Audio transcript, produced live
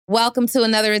Welcome to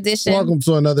another edition. Welcome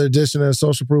to another edition of the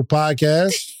Social Proof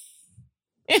Podcast.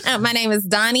 My name is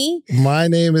Donnie. My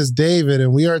name is David,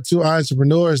 and we are two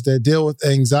entrepreneurs that deal with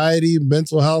anxiety,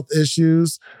 mental health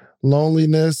issues,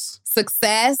 loneliness,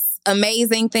 success,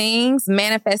 amazing things,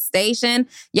 manifestation.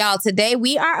 Y'all, today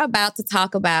we are about to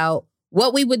talk about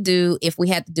what we would do if we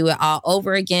had to do it all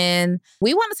over again.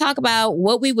 We want to talk about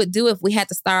what we would do if we had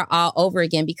to start all over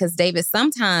again, because David,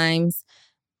 sometimes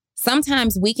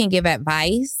we can give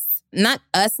advice, not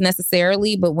us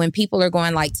necessarily, but when people are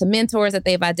going like to mentors that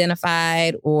they've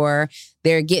identified, or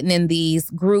they're getting in these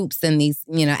groups and these,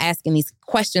 asking these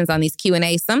questions on these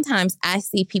Q&As, sometimes I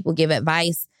see people give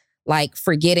advice like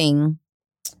forgetting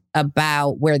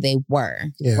about where they were,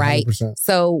 right? 100%.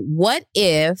 So what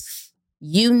if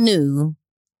you knew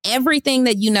everything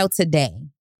that you know today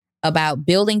about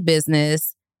building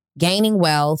business, gaining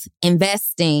wealth,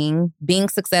 investing, being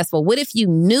successful? What if you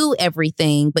knew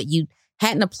everything, but you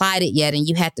hadn't applied it yet and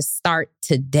you had to start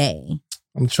today?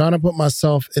 I'm trying to put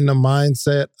myself in the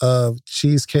mindset of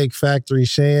Cheesecake Factory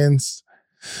Shands.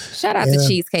 Shout out to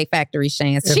Cheesecake Factory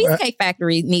Shands. Cheesecake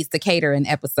Factory needs to cater an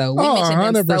episode. We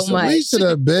mentioned them so much. We should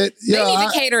have bit. They need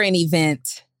to cater an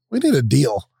event. We need a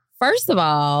deal. First of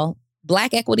all,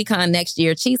 Black Equity Con next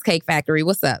year, Cheesecake Factory,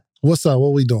 what's up? What's up?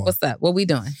 What we doing? What's up? What we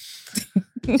doing?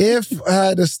 If I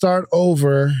had to start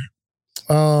over,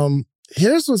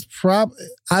 here's what's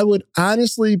I would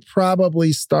honestly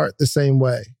probably start the same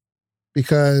way,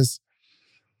 because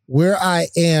where I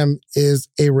am is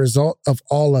a result of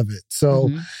all of it.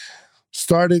 So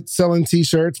started selling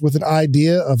t-shirts with an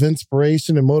idea of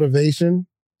inspiration and motivation.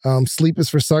 Sleep is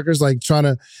for suckers, like trying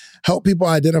to help people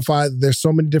identify that there's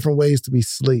so many different ways to be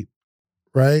sleep,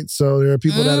 right? So there are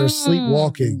people that are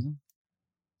sleepwalking.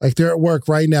 Like they're at work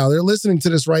right now. They're listening to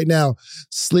this right now.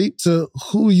 Sleep to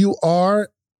who you are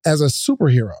as a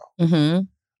superhero.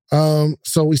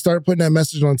 So we started putting that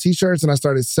message on t-shirts, and I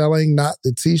started selling not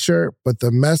the t-shirt, but the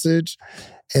message.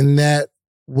 And that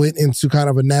went into kind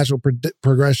of a natural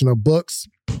progression of books.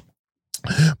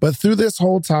 But through this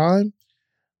whole time,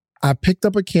 I picked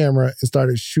up a camera and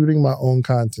started shooting my own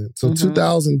content. So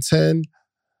 2010,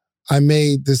 I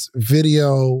made this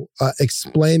video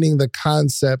explaining the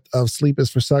concept of sleep is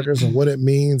for suckers and what it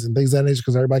means and things of that nature,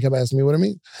 because everybody kept asking me what it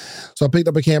means. So I picked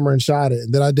up a camera and shot it.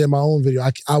 And then I did my own video.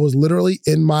 I was literally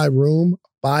in my room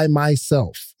by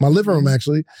myself. My living room,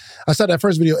 actually. I shot that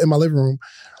first video in my living room,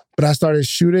 but I started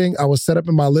shooting. I was set up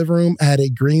in my living room. I had a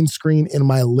green screen in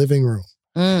my living room.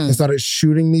 And started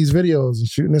shooting these videos and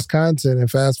shooting this content. And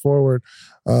fast forward,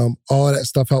 all of that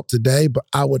stuff helped today, but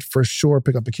I would for sure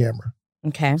pick up a camera.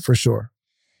 Okay. For sure.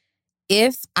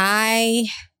 If I,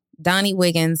 Donnie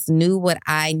Wiggins, knew what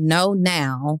I know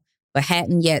now, but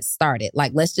hadn't yet started,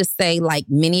 like let's just say like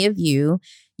many of you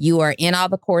are in all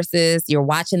the courses, you're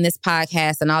watching this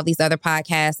podcast and all these other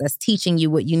podcasts that's teaching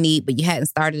you what you need, but you hadn't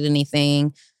started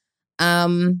anything.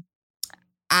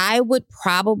 I would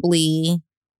probably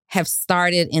have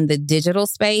started in the digital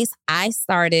space. I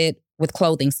started with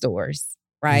clothing stores,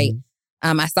 right?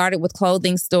 I started with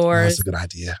clothing stores. That's a good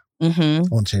idea. I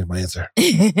want to change my answer.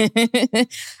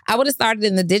 I would have started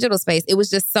in the digital space. It was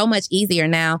just so much easier.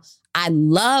 Now, I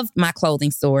loved my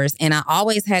clothing stores, and I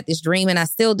always had this dream, and I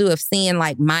still do, of seeing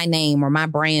like my name or my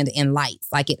brand in lights.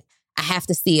 Like I have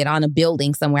to see it on a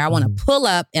building somewhere. I want to pull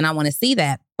up and I want to see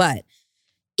that. But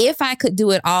if I could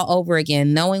do it all over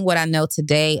again, knowing what I know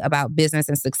today about business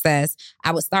and success,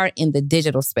 I would start in the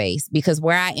digital space, because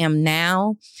where I am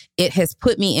now, it has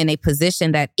put me in a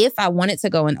position that if I wanted to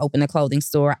go and open a clothing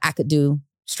store, I could do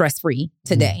stress-free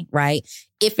today, right?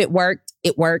 If it worked,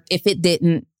 it worked. If it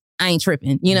didn't, I ain't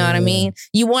tripping. You know what I mean?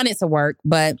 You want it to work.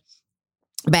 But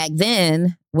back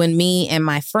then, when me and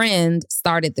my friend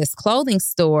started this clothing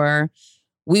store,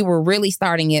 we were really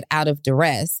starting it out of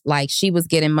duress. Like, she was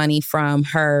getting money from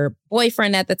her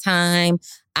boyfriend at the time.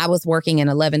 I was working an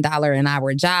 $11 an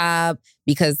hour job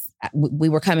because we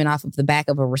were coming off of the back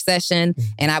of a recession.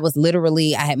 And I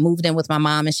had moved in with my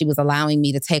mom, and she was allowing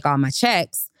me to take all my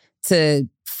checks to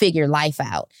figure life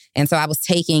out. And so I was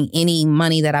taking any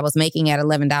money that I was making at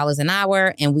 $11 an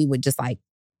hour, and we would just like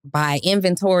buy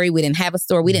inventory. We didn't have a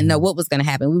store. We didn't know what was going to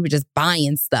happen. We were just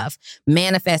buying stuff,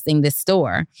 manifesting this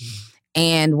store.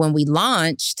 And when we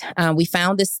launched, we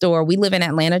found this store. We live in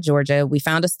Atlanta, Georgia. We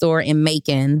found a store in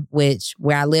Macon,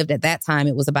 where I lived at that time,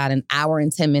 it was about an hour and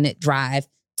 10-minute drive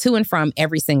to and from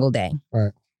every single day.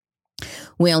 Right.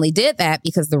 We only did that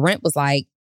because the rent was like,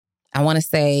 I want to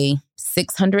say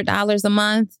 $600 a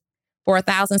month for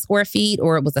 1,000 square feet,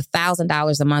 or it was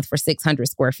 $1,000 a month for 600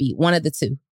 square feet. One of the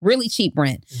two. Really cheap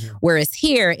rent. Mm-hmm. Whereas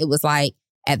here, it was like,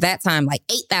 at that time, like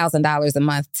 $8,000 a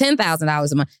month,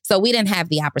 $10,000 a month. So we didn't have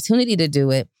the opportunity to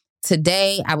do it.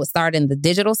 today I would start in the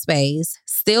digital space,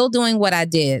 still doing what I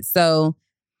did. So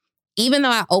even though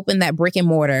I opened that brick and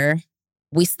mortar,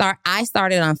 I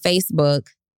started on Facebook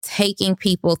taking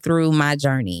people through my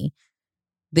journey.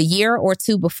 The year or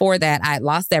two before that, I had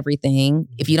lost everything.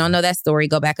 If you don't know that story,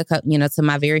 go back to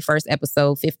my very first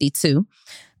episode, 52.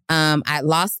 I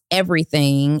lost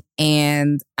everything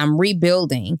and I'm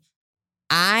rebuilding.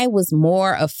 I was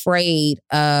more afraid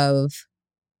of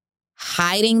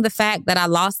hiding the fact that I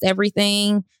lost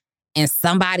everything and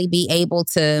somebody be able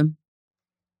to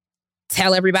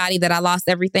tell everybody that I lost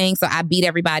everything. So I beat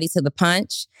everybody to the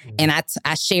punch. And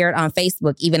I shared on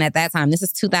Facebook, even at that time, this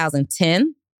is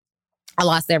 2010, I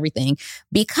lost everything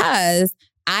because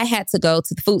I had to go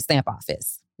to the food stamp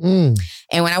office. And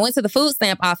when I went to the food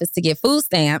stamp office to get food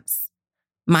stamps,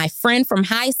 my friend from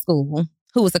high school,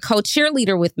 who was a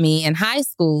co-cheerleader with me in high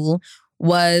school,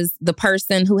 was the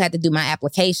person who had to do my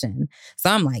application. So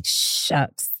I'm like,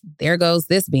 shucks, there goes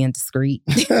this being discreet.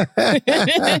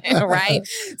 Right?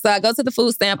 So I go to the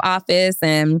food stamp office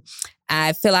and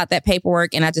I fill out that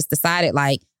paperwork and I just decided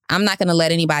like, I'm not going to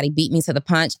let anybody beat me to the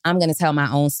punch. I'm going to tell my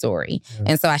own story. Yeah.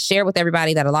 And so I shared with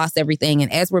everybody that I lost everything.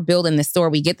 And as we're building the store,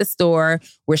 we get the store,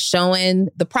 we're showing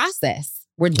the process.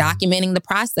 We're documenting the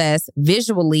process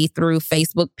visually through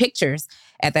Facebook pictures.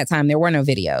 At that time, there were no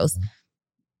videos.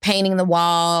 Painting the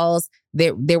walls.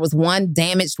 There was one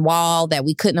damaged wall that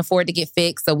we couldn't afford to get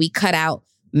fixed. So we cut out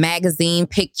magazine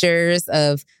pictures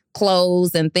of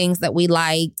clothes and things that we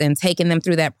liked and taking them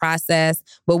through that process.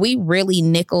 But we really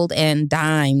nickeled and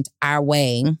dimed our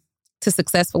way to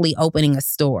successfully opening a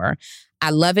store. I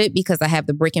love it because I have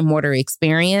the brick and mortar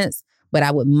experience, but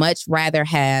I would much rather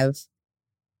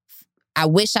I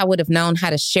wish I would have known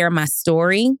how to share my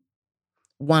story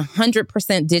 100%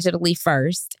 digitally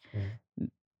first,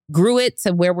 grew it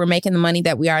to where we're making the money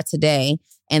that we are today,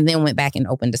 and then went back and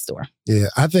opened a store. Yeah,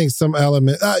 I think some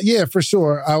element, yeah, for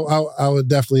sure. I would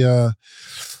definitely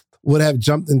would have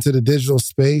jumped into the digital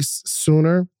space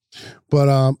sooner.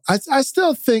 But I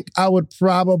still think I would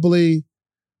probably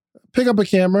pick up a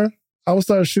camera. I would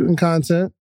start shooting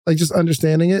content, like just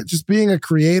understanding it, just being a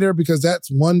creator, because that's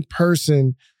one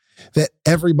person that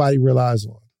everybody relies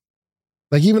on.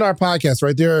 Like even our podcast,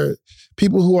 right? There are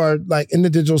people who are like in the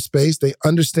digital space. They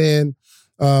understand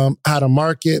how to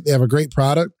market. They have a great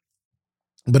product.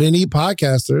 But they need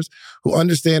podcasters who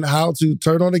understand how to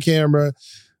turn on the camera,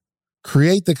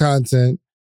 create the content,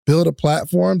 build a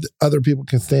platform that other people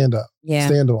can stand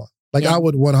on. Like I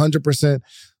would 100%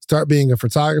 start being a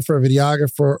photographer, a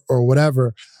videographer, or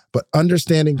whatever, but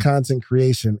understanding content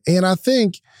creation. And I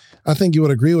think you would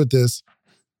agree with this.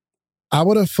 I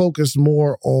would have focused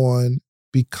more on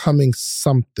becoming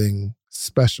something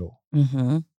special.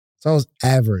 Mm-hmm. So I was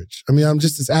average. I mean, I'm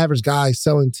just this average guy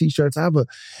selling t-shirts. I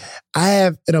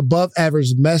have an above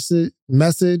average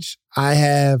message. I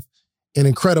have an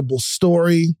incredible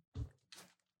story.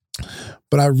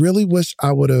 But I really wish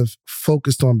I would have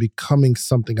focused on becoming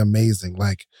something amazing.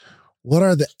 Like, what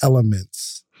are the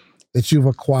elements that you've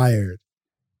acquired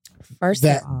First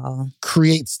that of all,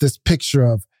 creates this picture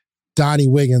of Donnie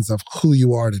Wiggins of who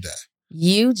you are today?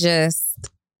 You just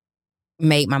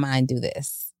made my mind do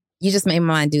this. You just made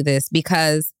my mind do this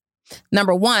because,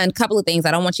 number one, couple of things.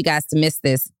 I don't want you guys to miss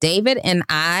this. David and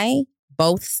I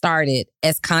both started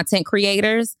as content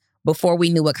creators before we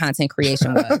knew what content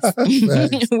creation was.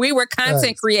 We were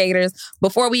content creators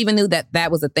before we even knew that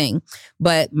that was a thing.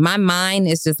 But my mind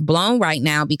is just blown right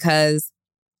now because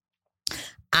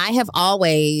I have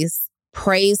always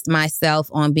praised myself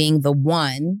on being the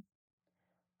one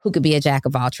who could be a jack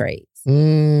of all trades.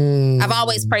 I've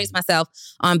always praised myself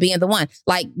on being the one.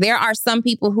 Like there are some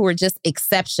people who are just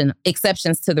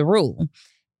exceptions to the rule.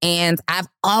 And I've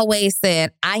always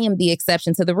said, I am the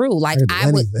exception to the rule. Like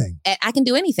I can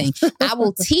do anything. I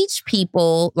will teach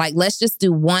people, like, let's just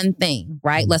do one thing,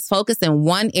 right? Let's focus in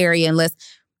one area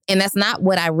and that's not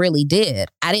what I really did.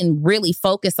 I didn't really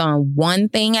focus on one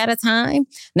thing at a time.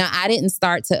 Now, I didn't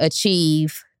start to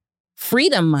achieve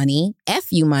freedom money,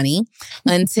 FU money,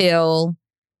 until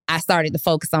I started to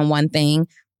focus on one thing.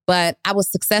 But I was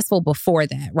successful before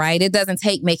that, right? It doesn't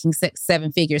take making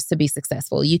 7 figures to be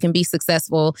successful. You can be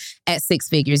successful at 6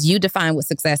 figures. You define what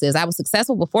success is. I was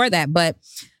successful before that, but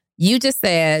you just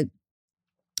said,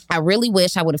 I really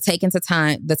wish I would have taken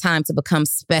the time to become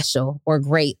special or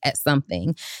great at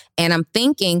something. And I'm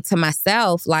thinking to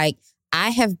myself, like, I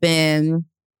have been,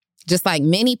 just like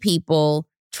many people,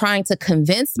 trying to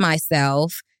convince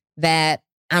myself that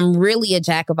I'm really a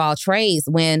jack of all trades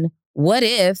when what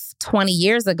if 20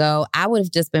 years ago, I would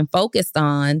have just been focused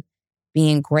on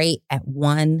being great at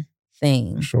one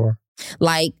thing? Sure.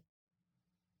 Like,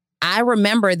 I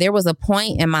remember there was a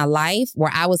point in my life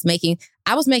where I was making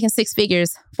six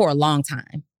figures for a long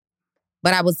time,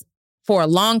 but I was for a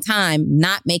long time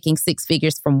not making six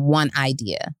figures from one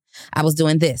idea. I was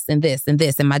doing this and this and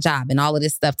this in my job and all of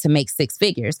this stuff to make six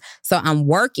figures. So I'm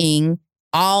working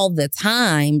all the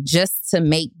time just to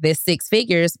make this six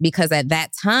figures because at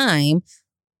that time,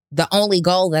 the only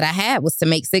goal that I had was to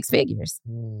make six figures.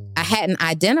 I hadn't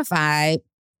identified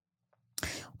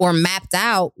or mapped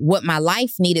out what my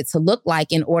life needed to look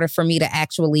like in order for me to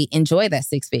actually enjoy that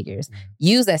six figures,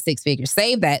 use that six figures,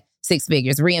 save that six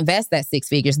figures, reinvest that six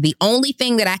figures. The only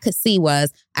thing that I could see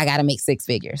was I got to make six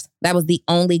figures. That was the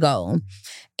only goal.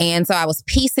 And so I was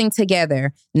piecing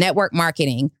together network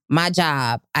marketing, my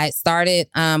job. I started,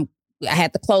 I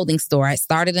had the clothing store. I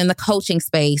started in the coaching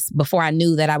space before I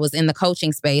knew that I was in the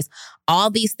coaching space.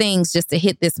 All these things just to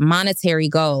hit this monetary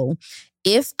goal.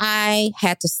 If I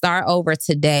had to start over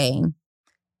today,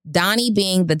 Donnie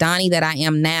being the Donnie that I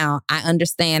am now, I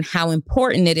understand how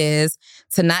important it is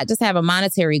to not just have a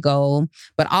monetary goal,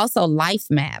 but also life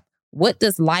map. What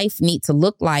does life need to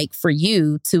look like for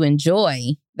you to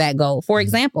enjoy that goal? For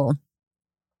example,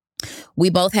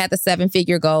 we both had the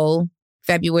 7-figure goal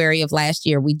February of last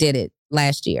year. We did it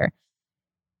last year.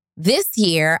 This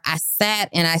year, I sat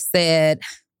and I said,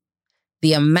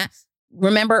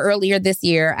 remember earlier this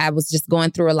year, I was just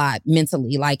going through a lot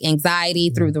mentally, like anxiety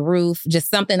through the roof,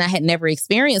 just something I had never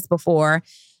experienced before.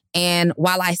 And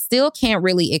while I still can't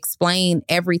really explain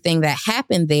everything that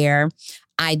happened there,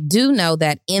 I do know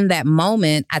that in that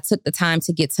moment, I took the time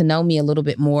to get to know me a little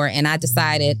bit more. And I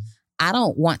decided I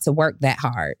don't want to work that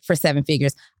hard for 7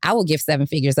 figures. I will give 7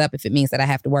 figures up if it means that I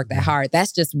have to work that hard.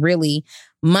 That's just really,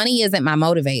 money isn't my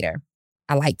motivator.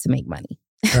 I like to make money.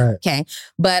 Right. Okay.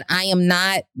 But I am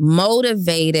not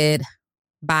motivated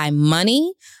by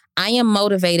money. I am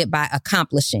motivated by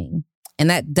accomplishing. And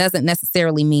that doesn't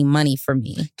necessarily mean money for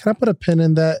me. Can I put a pin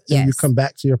in that and you come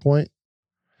back to your point?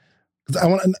 I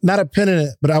want not a pin in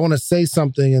it, but I want to say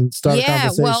something and start a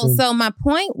conversation. Well, so my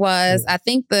point was, I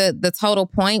think the total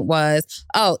point was,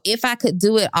 if I could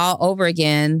do it all over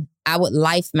again, I would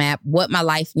life map what my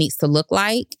life needs to look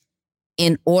like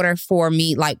in order for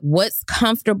me, like what's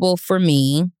comfortable for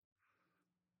me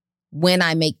when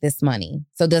I make this money.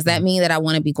 So does that mean that I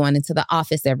want to be going into the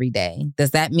office every day?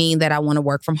 Does that mean that I want to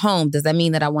work from home? Does that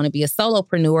mean that I want to be a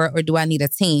solopreneur, or do I need a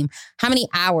team? How many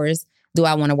hours do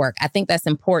I want to work? I think that's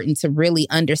important to really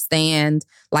understand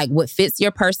like what fits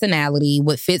your personality,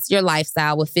 what fits your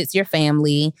lifestyle, what fits your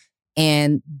family,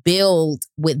 and build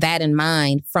with that in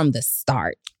mind from the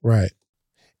start. Right.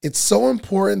 It's so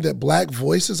important that Black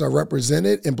voices are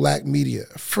represented in Black media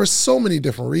for so many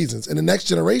different reasons. And the next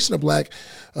generation of Black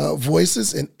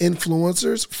voices and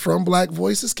influencers from Black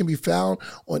voices can be found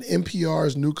on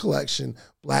NPR's new collection,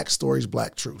 Black Stories,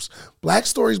 Black Truths. Black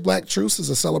Stories, Black Truths is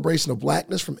a celebration of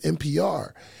Blackness from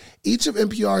NPR. Each of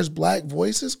NPR's Black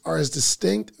voices are as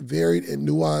distinct, varied, and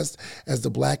nuanced as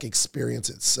the Black experience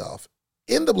itself.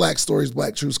 In the Black Stories,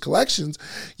 Black Truths collections,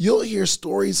 you'll hear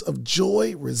stories of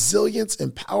joy, resilience,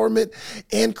 empowerment,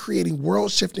 and creating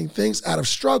world-shifting things out of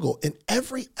struggle. And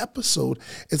every episode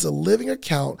is a living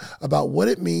account about what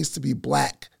it means to be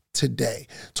Black today,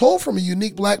 told from a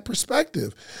unique Black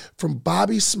perspective. From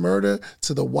Bobby Shmurda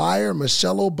to The Wire,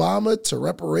 Michelle Obama to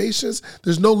reparations,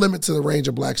 there's no limit to the range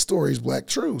of Black stories, Black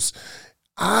truths.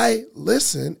 I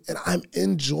listen and I'm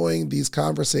enjoying these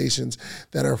conversations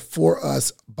that are for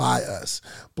us, by us.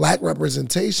 Black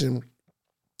representation,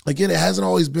 again, it hasn't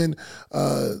always been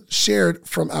shared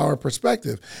from our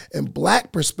perspective. And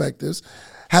Black perspectives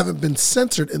haven't been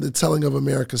centered in the telling of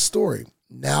America's story.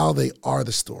 Now they are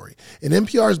the story. In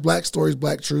NPR's Black Stories,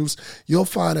 Black Truths, you'll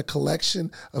find a collection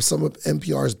of some of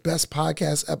NPR's best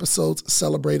podcast episodes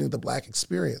celebrating the Black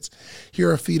experience. Here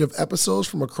are a feed of episodes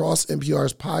from across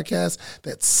NPR's podcasts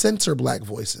that center Black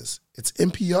voices. It's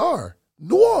NPR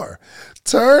Noir.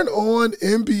 Turn on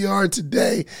NPR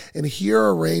today and hear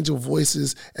a range of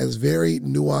voices as varied,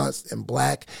 nuanced, and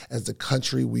Black as the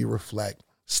country we reflect.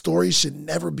 Stories should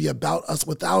never be about us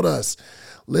without us.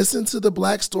 Listen to the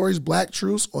Black Stories, Black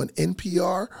Truths on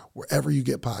NPR, wherever you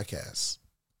get podcasts.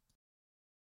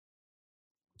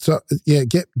 So, yeah,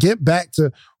 get back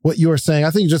to what you were saying.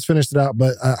 I think you just finished it out,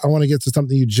 but I want to get to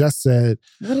something you just said,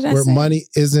 where money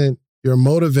isn't your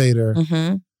motivator.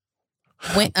 Mm-hmm.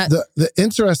 The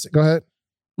interesting, go ahead.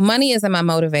 Money isn't my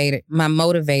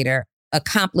motivator.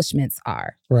 Accomplishments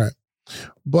are. Right.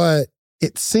 But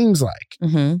it seems like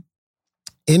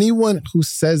anyone who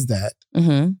says that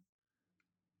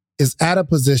is at a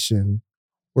position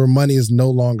where money is no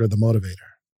longer the motivator.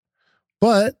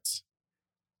 But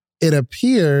it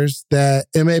appears that,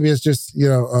 and maybe it's just,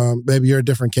 maybe you're a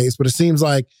different case, but it seems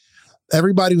like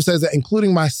everybody who says that,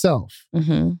 including myself,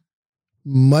 Mm-hmm.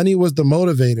 money was the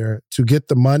motivator to get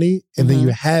the money, and then you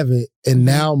have it, and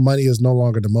now money is no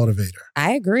longer the motivator.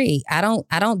 I agree. I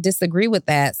don't disagree with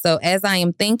that. So as I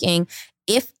am thinking,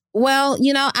 I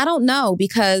don't know,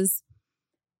 because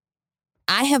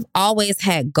I have always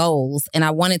had goals and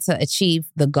I wanted to achieve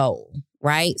the goal,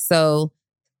 right? So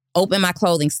open my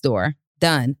clothing store,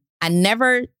 done. I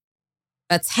never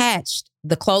attached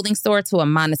the clothing store to a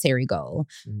monetary goal.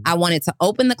 I wanted to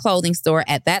open the clothing store.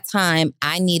 At that time,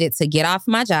 I needed to get off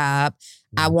my job.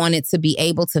 I wanted to be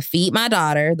able to feed my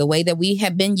daughter the way that we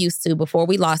had been used to before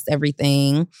we lost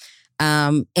everything.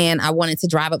 And I wanted to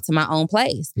drive up to my own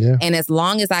place. Yeah. And as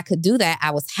long as I could do that,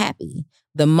 I was happy.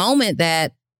 The moment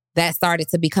that started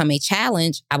to become a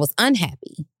challenge, I was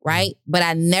unhappy, right? But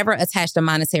I never attached a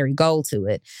monetary goal to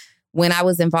it. When I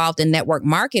was involved in network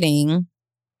marketing,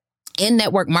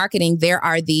 there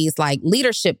are these like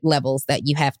leadership levels that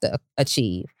you have to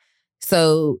achieve.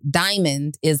 So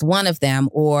diamond is one of them,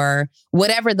 or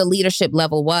whatever the leadership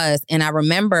level was. And I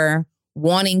remember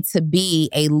wanting to be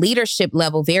a leadership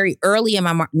level very early in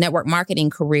my network marketing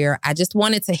career. I just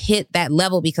wanted to hit that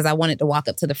level because I wanted to walk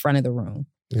up to the front of the room.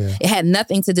 Yeah. It had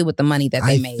nothing to do with the money that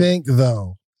they made. I think,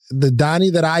 though, the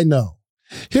Donnie that I know,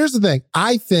 here's the thing.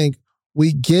 I think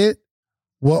we get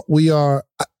what we are.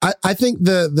 I think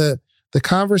the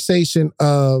conversation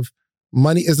of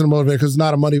money isn't a motivator, because it's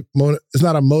not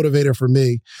a motivator for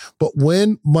me. But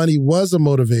when money was a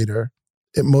motivator,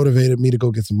 it motivated me to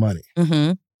go get some money.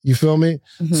 Mm-hmm. You feel me?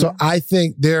 Mm-hmm. So I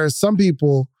think there are some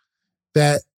people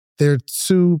that they're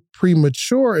too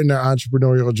premature in their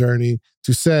entrepreneurial journey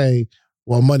to say,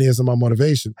 well, money isn't my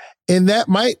motivation. And that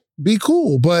might be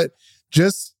cool, but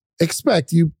just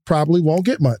expect you probably won't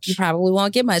get much. You probably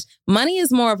won't get much. Money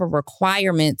is more of a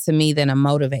requirement to me than a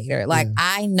motivator. Like,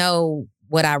 I know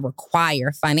what I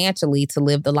require financially to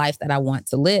live the life that I want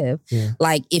to live. Yeah.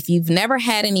 Like, if you've never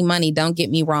had any money, don't get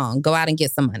me wrong, go out and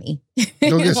get some money.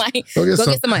 Go get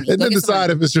some money. And then decide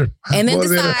if it's your And then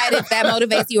decide if that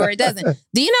motivates you or it doesn't.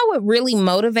 Do you know what really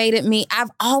motivated me? I've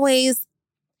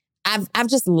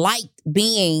just liked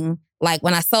being, like,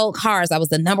 when I sold cars, I was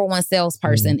the number one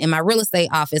salesperson. In my real estate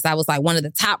office, I was like one of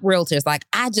the top realtors. Like,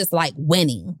 I just like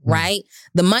winning, right?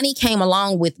 The money came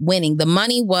along with winning. The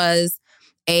money was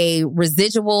a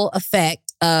residual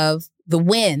effect of the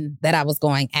win that I was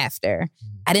going after.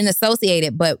 I didn't associate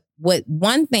it, but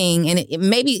one thing, and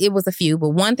maybe it was a few, but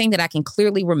one thing that I can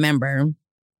clearly remember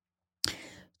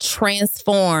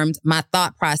transformed my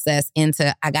thought process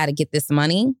into, I got to get this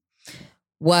money,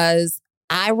 was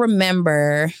I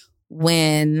remember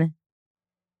when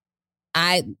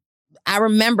I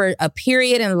remember a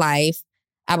period in life.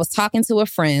 I was talking to a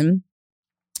friend.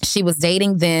 She was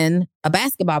dating then a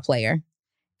basketball player.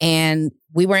 And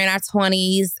we were in our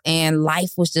 20s and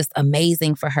life was just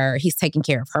amazing for her. He's taking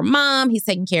care of her mom. He's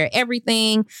taking care of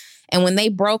everything. And when they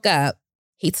broke up,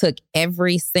 he took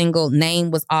every single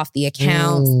name was off the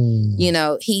account. You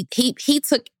know, he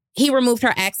removed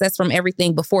her access from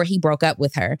everything before he broke up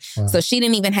with her. Wow. So she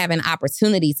didn't even have an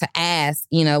opportunity to ask,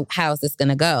 you know, how's this going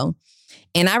to go?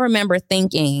 And I remember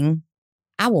thinking,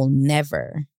 I will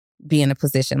never be in a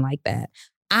position like that.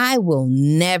 I will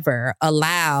never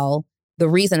allow the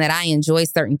reason that I enjoy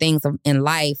certain things in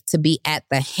life to be at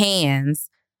the hands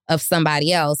of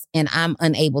somebody else, and I'm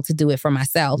unable to do it for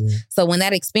myself. So when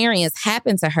that experience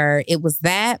happened to her, it was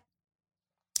that.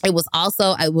 It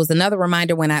was another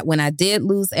reminder when I did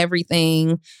lose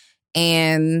everything,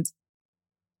 and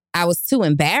I was too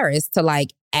embarrassed to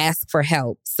like ask for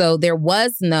help. So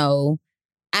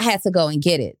I had to go and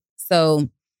get it. So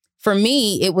for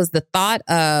me, it was the thought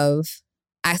of,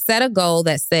 I set a goal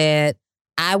that said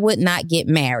I would not get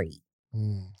married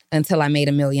until I made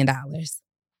 $1 million.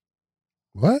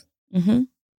 What? Mm-hmm.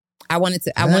 I wanted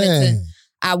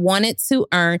to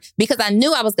earn, because I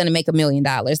knew I was going to make $1 million.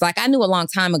 Like, I knew a long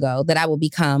time ago that I would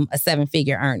become a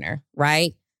 7-figure earner,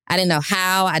 right? I didn't know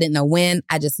how, I didn't know when,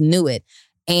 I just knew it.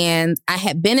 And I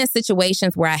had been in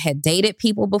situations where I had dated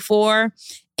people before,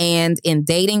 and in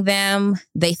dating them,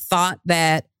 they thought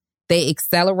that they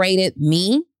accelerated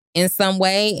me in some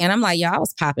way. And I'm like, yo, I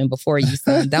was popping before you,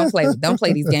 son. Don't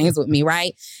play these games with me,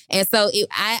 right? And so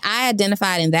I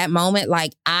identified in that moment,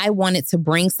 like, I wanted to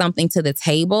bring something to the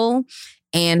table.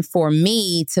 And for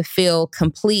me to feel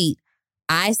complete,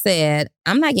 I said,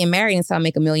 I'm not getting married until I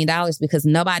make $1 million, because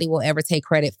nobody will ever take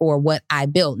credit for what I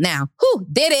built. Now, who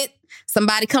did it?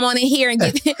 Somebody come on in here and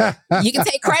you can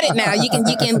take credit now. You can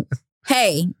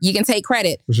take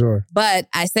credit. For sure. But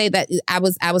I say that I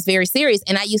was very serious,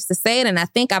 and I used to say it, and I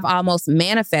think I've almost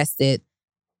manifested.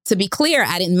 To be clear,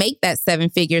 I didn't make that 7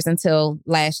 figures until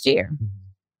last year.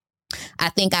 I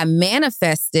think I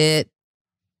manifested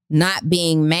not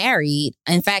being married.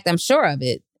 In fact, I'm sure of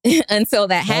it until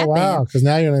that happened. Oh, wow. Because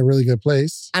now you're in a really good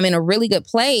place. I'm in a really good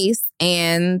place.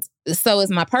 And so is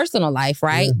my personal life,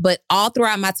 right? Yeah. But all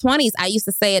throughout my 20s, I used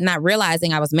to say it, not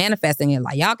realizing I was manifesting it.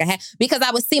 Like, y'all can have, because I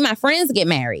would see my friends get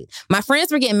married. My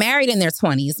friends were getting married in their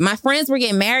 20s. My friends were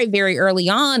getting married very early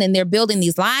on, and they're building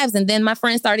these lives. And then my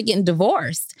friends started getting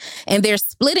divorced, and they're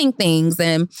splitting things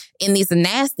and in these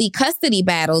nasty custody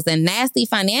battles and nasty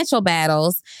financial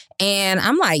battles. And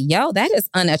I'm like, yo, that is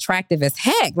unattractive as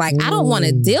heck. Like, I don't want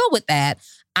to deal with that.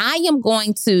 I am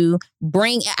going to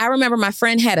I remember my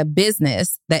friend had a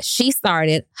business that she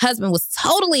started. Husband was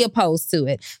totally opposed to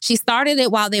it. She started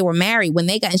it while they were married.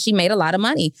 And she made a lot of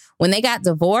money. When they got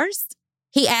divorced,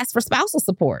 he asked for spousal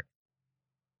support.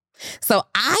 So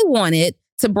I wanted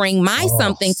to bring my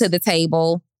something to the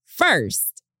table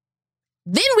first.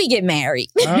 Then we get married.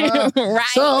 Right?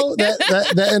 So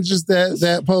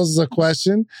that poses a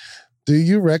question. Do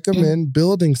you recommend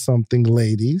building something,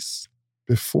 ladies,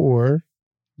 before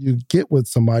you get with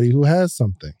somebody who has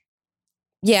something?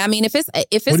 Yeah, I mean, if it's what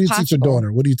do you possible, teach your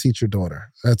daughter? What do you teach your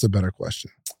daughter? That's a better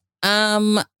question.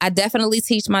 I definitely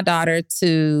teach my daughter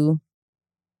to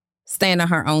stand on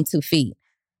her own 2 feet.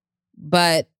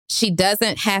 But she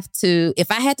doesn't have to. If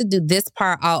I had to do this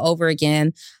part all over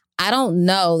again, I don't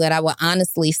know that I would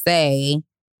honestly say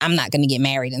I'm not going to get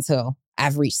married until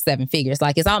I've reached 7 figures.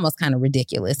 Like, it's almost kind of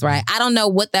ridiculous, right? I don't know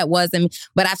what that was.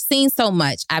 But I've seen so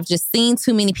much. I've just seen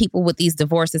too many people with these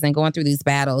divorces and going through these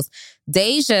battles.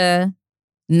 Deja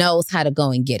knows how to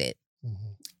go and get it.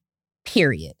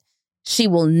 Period. She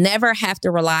will never have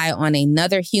to rely on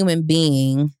another human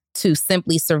being to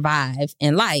simply survive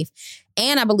in life.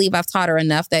 And I believe I've taught her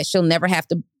enough that she'll never have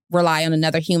to rely on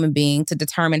another human being to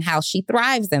determine how she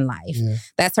thrives in life. Yeah.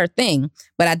 That's her thing.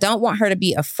 But I don't want her to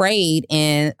be afraid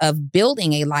of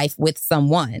building a life with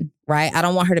someone, right? I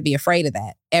don't want her to be afraid of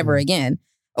that ever again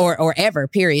or ever,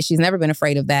 period. She's never been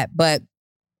afraid of that. And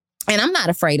I'm not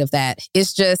afraid of that.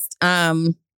 It's just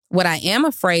what I am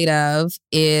afraid of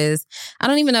is, I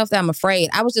don't even know if I'm afraid.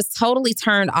 I was just totally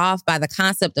turned off by the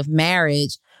concept of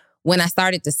marriage when I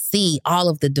started to see all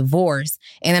of the divorce.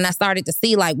 And then I started to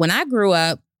see, like, when I grew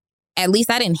up, at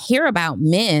least I didn't hear about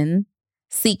men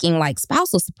seeking like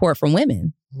spousal support from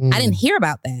women. I didn't hear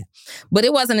about that. But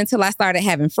it wasn't until I started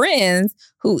having friends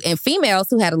and females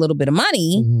who had a little bit of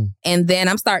money. And then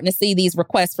I'm starting to see these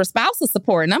requests for spousal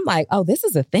support. And I'm like, oh, this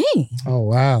is a thing. Oh,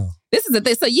 wow. This is a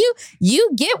thing. So you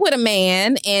get with a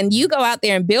man and you go out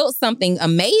there and build something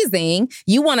amazing.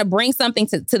 You want to bring something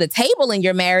to the table in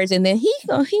your marriage, and then he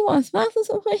wants spousal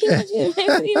support. He wants you.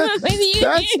 Maybe you.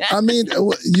 I mean,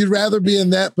 you'd rather be in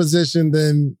that position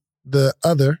than the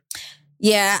other.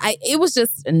 Yeah, it was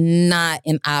just not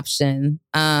an option.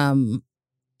 And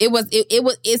I'm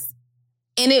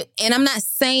not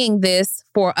saying this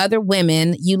for other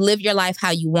women. You live your life how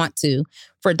you want to.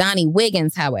 For Donnie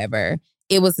Wiggins, however,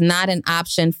 it was not an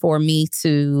option for me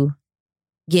to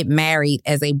get married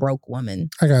as a broke woman.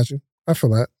 I got you. I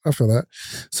feel that.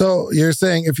 So you're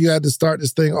saying if you had to start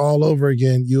this thing all over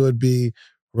again, you would be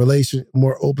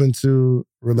more open to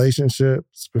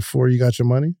relationships before you got your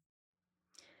money?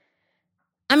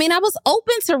 I mean, I was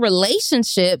open to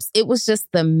relationships. It was just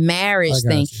the marriage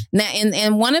thing. Now,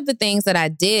 and one of the things that I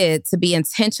did to be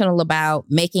intentional about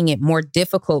making it more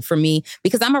difficult for me,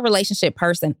 because I'm a relationship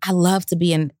person. I love to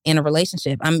be in a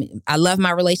relationship. I love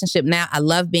my relationship now. I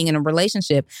love being in a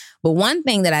relationship. But one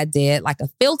thing that I did, like a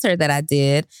filter that I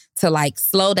did to like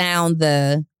slow down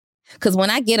because when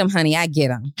I get them, honey, I get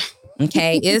them.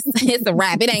 Okay, it's a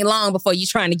wrap. It ain't long before you're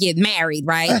trying to get married,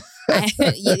 right? All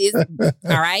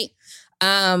right.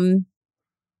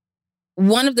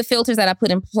 One of the filters that I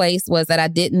put in place was that I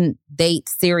didn't date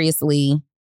seriously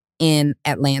in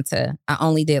Atlanta. I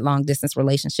only did long distance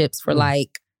relationships for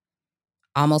like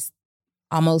almost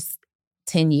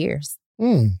 10 years.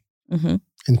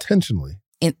 Intentionally.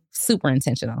 Super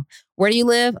intentional. Where do you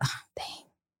live? Oh, dang.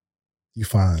 You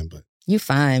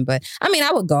fine, but I mean,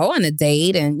 I would go on a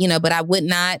date and, but I would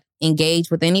not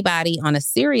engage with anybody on a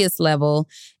serious level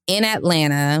in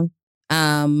Atlanta.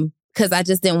 Because I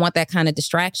just didn't want that kind of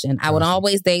distraction. I would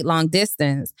always date long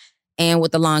distance. And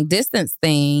with the long distance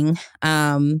thing,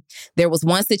 there was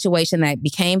one situation that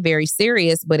became very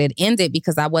serious, but it ended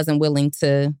because I wasn't willing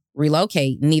to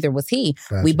relocate. Neither was he.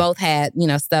 Gotcha. We both had,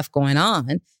 stuff going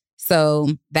on. So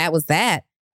that was that.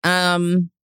 I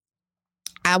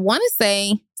want to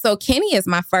say, so Kenny is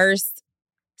my first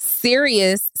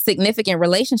serious, significant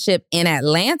relationship in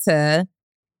Atlanta.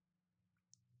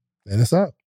 And it's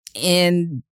up.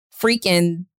 In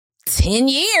freaking 10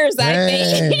 years, I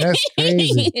think. That's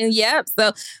crazy. Yep.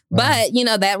 So, but you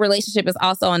know, that relationship is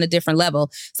also on a different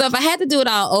level. So if I had to do it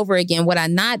all over again,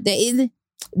 dating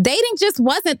just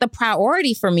wasn't the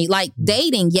priority for me. Like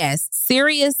dating, yes,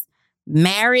 serious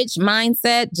marriage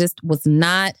mindset just was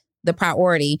not the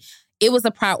priority. It was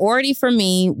a priority for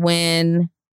me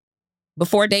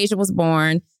before Deja was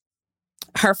born,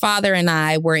 her father and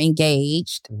I were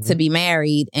engaged to be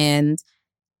married, and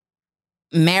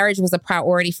marriage was a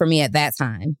priority for me at that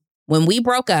time. When we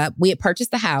broke up, we had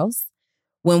purchased the house.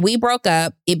 When we broke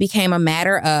up, it became a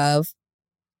matter of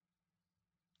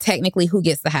technically who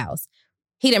gets the house.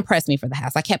 He didn't press me for the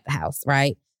house. I kept the house,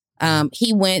 right?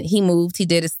 He moved, he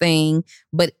did his thing,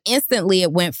 but instantly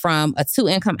it went from a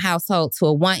 2-income household to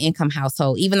a 1-income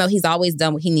household, even though he's always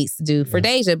done what he needs to do for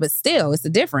Deja, but still it's a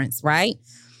difference, right?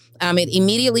 It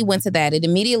immediately went to that. It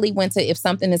immediately went to if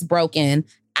something is broken,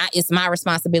 it's my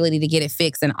responsibility to get it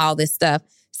fixed and all this stuff.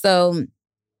 So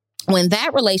when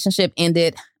that relationship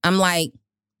ended, I'm like,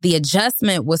 the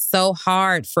adjustment was so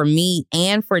hard for me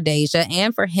and for Deja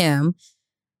and for him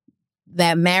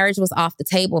that marriage was off the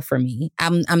table for me.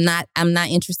 I'm not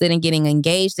interested in getting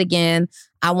engaged again.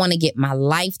 I want to get my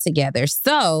life together.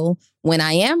 So when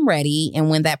I am ready and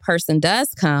when that person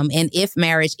does come, and if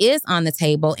marriage is on the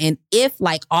table, and if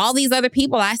like all these other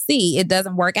people I see, it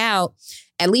doesn't work out,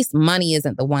 at least money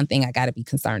isn't the one thing I got to be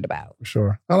concerned about.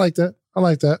 Sure. I like that.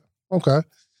 Okay.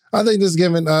 I think this is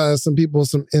giving some people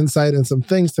some insight and some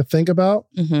things to think about.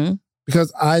 Mm-hmm.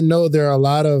 Because I know there are a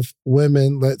lot of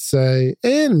women, let's say,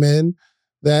 and men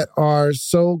that are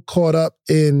so caught up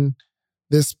in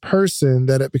this person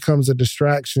that it becomes a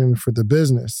distraction for the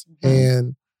business.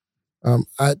 Mm-hmm. And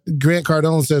Grant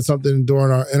Cardone said something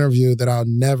during our interview that I'll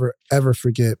never, ever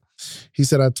forget. He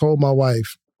said, I told my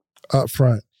wife up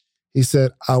front, he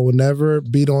said, I will never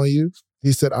beat on you.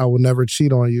 He said, I will never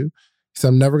cheat on you. He said,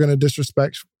 I'm never going to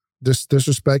disrespect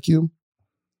you,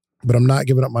 but I'm not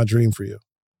giving up my dream for you.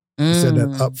 He said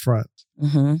that up front.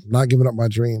 Mm-hmm. Not giving up my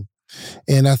dream.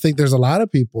 And I think there's a lot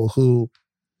of people who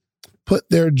put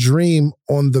their dream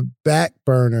on the back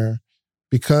burner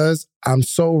because I'm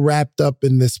so wrapped up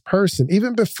in this person,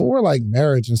 even before like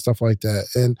marriage and stuff like that.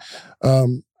 And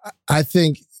I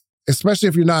think, especially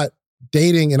if you're not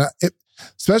dating,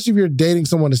 especially if you're dating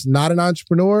someone that's not an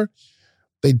entrepreneur,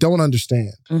 they don't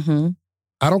understand. Mm-hmm.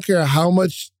 I don't care how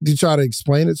much you try to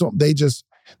explain it to them.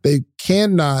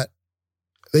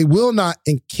 They will not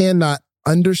and cannot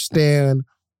understand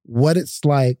what it's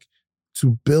like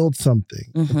to build something,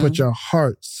 to put your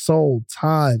heart, soul,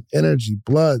 time, energy,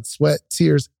 blood, sweat,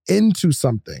 tears into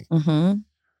something. Mm-hmm.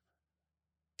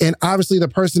 And obviously the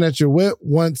person that you're with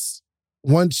wants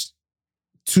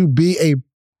to be a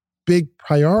big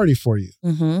priority for you.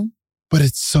 Mm-hmm. But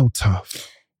it's so tough.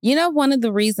 You know, one of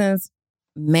the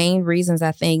main reasons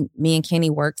I think me and Kenny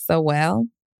work so well.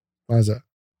 Why is that?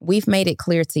 We've made it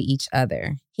clear to each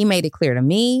other. He made it clear to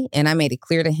me, and I made it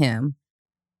clear to him.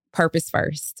 Purpose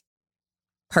first.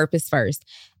 Purpose first.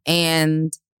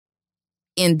 And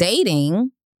in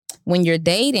dating, when you're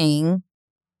dating,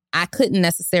 I couldn't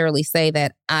necessarily say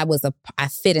that I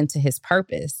fit into his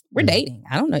purpose. We're dating.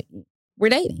 I don't know. We're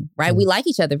dating, right? Mm-hmm. We like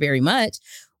each other very much.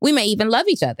 We may even love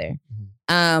each other.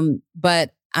 Mm-hmm.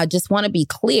 But I just want to be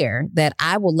clear that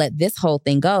I will let this whole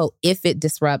thing go if it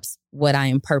disrupts what I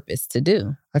am purposed to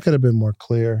do. I could have been more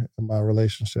clear in my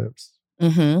relationships.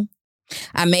 Mm-hmm.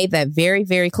 I made that very,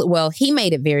 very clear. Well, he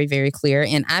made it very, very clear,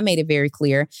 and I made it very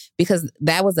clear because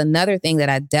that was another thing that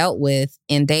I dealt with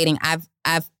in dating. I've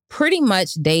pretty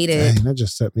much dated. Dang, that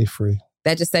just set me free.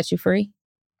 That just set you free?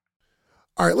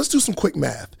 All right, let's do some quick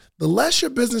math. The less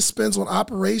your business spends on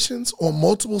operations, on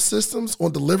multiple systems,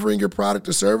 on delivering your product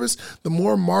or service, the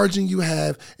more margin you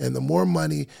have and the more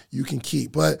money you can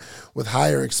keep. But with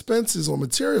higher expenses on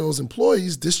materials,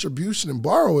 employees, distribution, and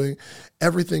borrowing,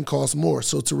 everything costs more.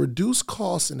 So to reduce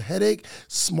costs and headache,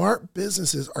 smart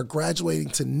businesses are graduating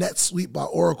to NetSuite by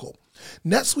Oracle.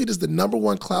 NetSuite is the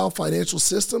 #1 cloud financial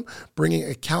system, bringing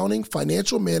accounting,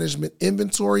 financial management,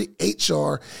 inventory,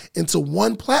 HR into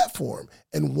one platform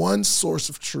and one source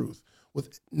of truth.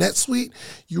 With NetSuite,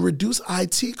 you reduce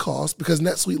IT costs because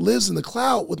NetSuite lives in the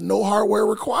cloud with no hardware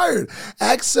required.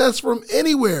 Access from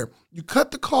anywhere. You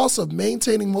cut the cost of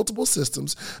maintaining multiple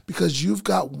systems because you've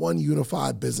got one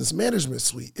unified business management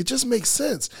suite. It just makes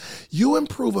sense. You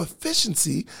improve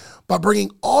efficiency by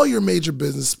bringing all your major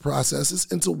business processes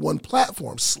into one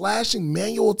platform, slashing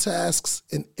manual tasks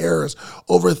and errors.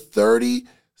 Over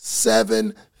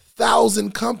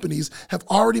 37,000 companies have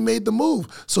already made the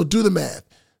move. So do the math.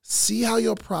 See how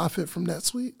you'll profit from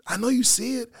NetSuite? I know you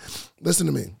see it. Listen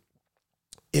to me.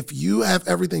 If you have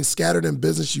everything scattered in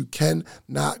business, you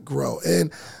cannot grow.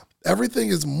 And Everything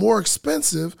is more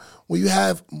expensive when you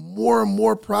have more and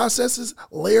more processes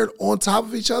layered on top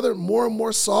of each other, more and more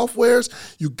softwares.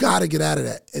 You got to get out of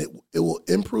that. And it will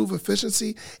improve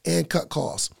efficiency and cut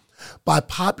costs. By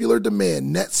popular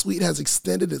demand, NetSuite has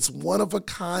extended its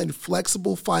one-of-a-kind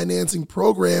flexible financing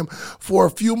program for a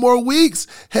few more weeks.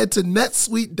 Head to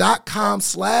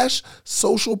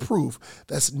netsuite.com/socialproof.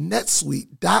 That's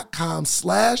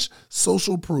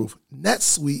netsuite.com/socialproof.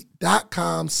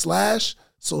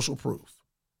 netsuite.com/socialproof.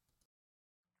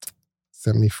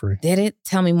 Set me free. Did it?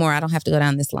 Tell me more. I don't have to go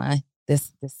down this line,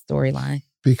 this storyline.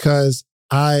 Because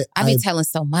I be telling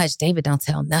so much. David don't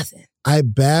tell nothing. I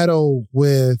battle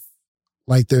with,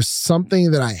 like, there's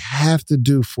something that I have to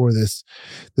do for this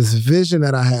vision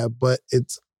that I have, but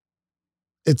it's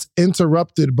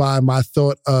interrupted by my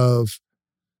thought of,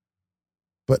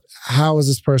 but how is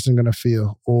this person going to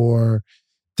feel? Or,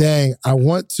 dang, I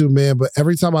want to, man, but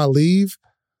every time I leave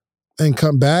and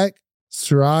come back,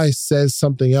 Sarai says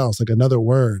something else, like another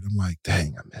word. I'm like,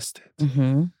 dang, I missed it.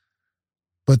 Mm-hmm.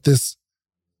 But this,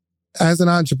 as an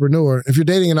entrepreneur, if you're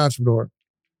dating an entrepreneur,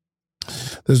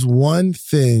 there's one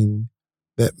thing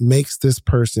that makes this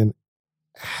person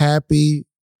happy,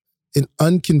 an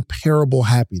uncomparable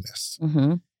happiness. Mm-hmm.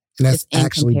 And that's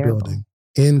actually building.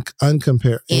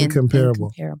 Incomparable. Can't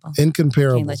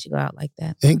let you go out like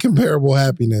that. Incomparable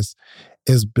happiness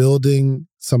is building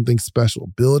something special,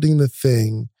 building the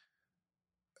thing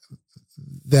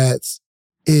that's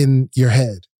in your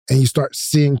head, and you start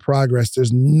seeing progress.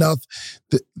 There's nothing.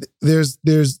 There's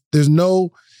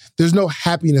no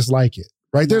happiness like it,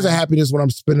 right? There's a happiness when I'm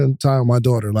spending time with my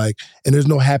daughter, like, and there's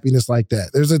no happiness like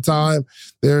that. There's a time.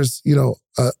 There's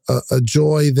a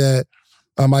joy that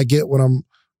I get when I'm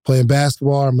playing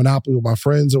basketball or Monopoly with my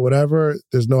friends or whatever.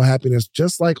 There's no happiness,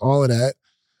 just like all of that.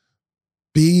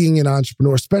 Being an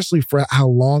entrepreneur, especially for how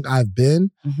long I've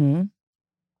been. Mm-hmm.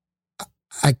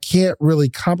 I can't really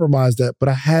compromise that, but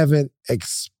I haven't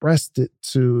expressed it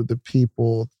to the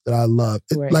people that I love.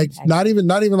 Like not even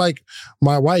like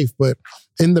my wife, but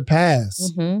in the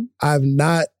past, mm-hmm. I've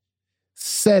not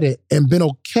said it and been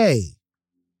okay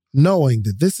knowing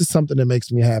that this is something that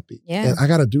makes me happy. Yeah. And I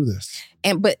got to do this.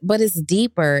 And but it's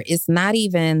deeper. It's not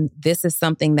even this is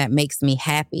something that makes me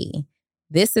happy.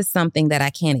 This is something that I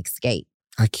can't escape.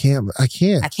 I can't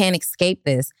escape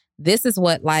this. This is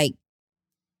what, like,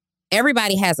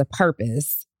 everybody has a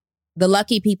purpose. The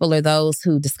lucky people are those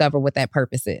who discover what that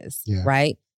purpose is,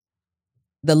 right?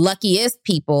 The luckiest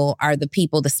people are the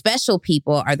special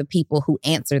people are the people who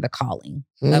answer the calling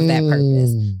of that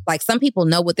purpose. Like, some people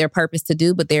know what their purpose to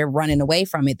do, but they're running away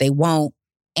from it. They won't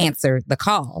answer the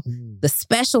call. The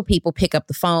special people pick up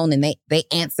the phone and they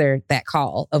answer that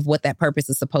call of what that purpose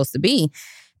is supposed to be.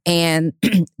 And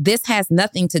this has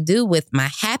nothing to do with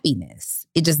my happiness.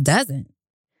 It just doesn't.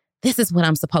 This is what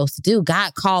I'm supposed to do.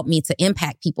 God called me to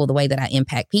impact people the way that I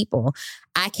impact people.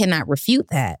 I cannot refute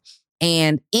that.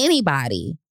 And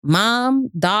anybody, mom,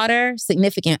 daughter,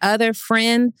 significant other,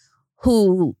 friend,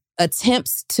 who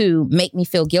attempts to make me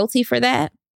feel guilty for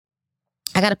that,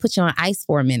 I got to put you on ice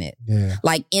for a minute. Yeah.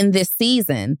 Like, in this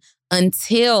season,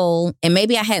 until, and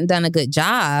maybe I hadn't done a good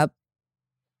job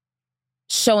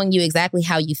showing you exactly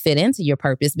how you fit into your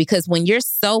purpose. Because when you're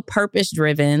so purpose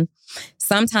driven,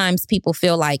 sometimes people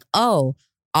feel like, oh,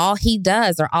 all he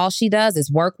does or all she does is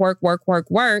work. I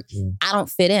don't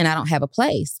fit in. I don't have a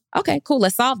place. Okay, cool.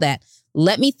 Let's solve that.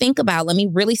 Let me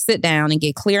really sit down and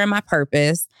get clear in my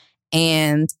purpose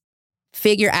and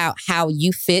figure out how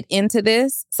you fit into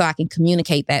this so I can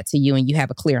communicate that to you and you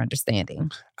have a clear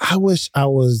understanding. I wish I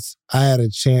had a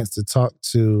chance to talk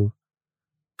to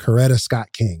Coretta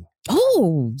Scott King.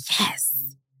 Oh,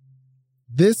 yes.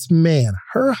 This man,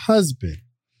 her husband,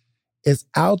 is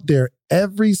out there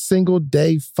every single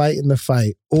day fighting the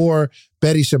fight. Or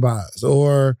Betty Shabazz,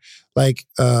 or like,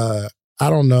 I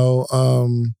don't know,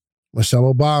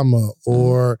 Michelle Obama,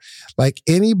 or like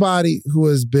anybody who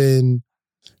has been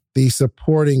the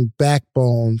supporting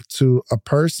backbone to a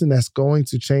person that's going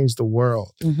to change the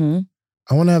world. Mm-hmm.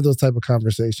 I want to have those type of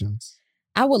conversations.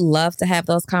 I would love to have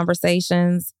those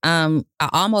conversations. I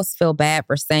almost feel bad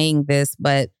for saying this,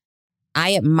 but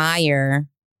I admire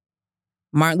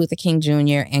Martin Luther King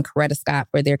Jr. and Coretta Scott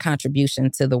for their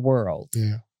contribution to the world.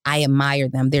 Yeah. I admire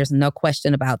them. There's no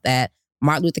question about that.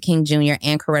 Martin Luther King Jr.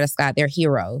 and Coretta Scott, they're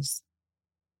heroes.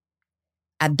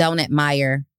 I don't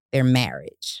admire their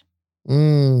marriage.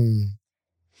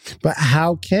 But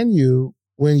how can you,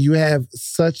 when you have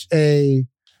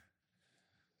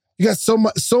you got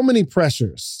so many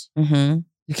pressures. Mm-hmm.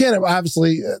 You can't have,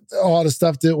 obviously, all the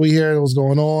stuff that we hear that was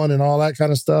going on and all that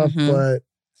kind of stuff, but...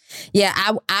 Yeah,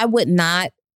 I would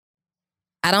not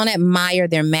I don't admire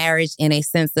their marriage in a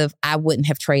sense of I wouldn't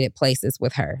have traded places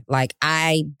with her. Like,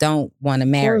 I don't want a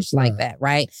marriage like that,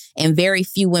 right? And very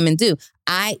few women do.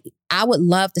 I would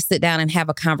love to sit down and have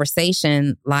a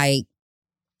conversation like,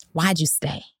 why'd you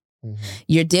stay? Mm-hmm.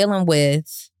 You're dealing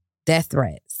with death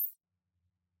threats.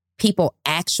 People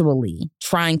actually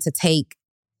trying to take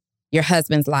your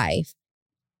husband's life.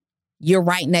 You're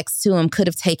right next to him, could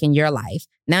have taken your life.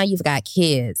 Now you've got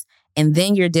kids. And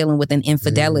then you're dealing with an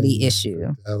infidelity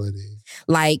issue.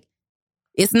 Like,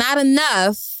 it's not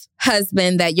enough,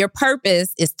 husband, that your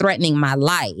purpose is threatening my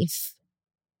life.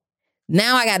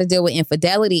 Now I got to deal with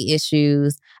infidelity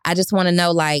issues. I just want to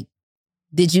know, like,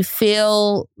 did you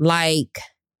feel like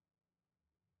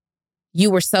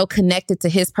you were so connected to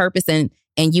his purpose and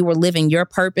you were living your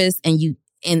purpose and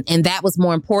that was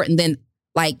more important than,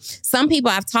 like, some people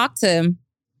I've talked to,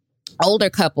 older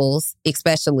couples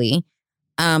especially,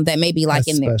 that may be like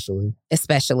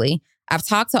especially. I've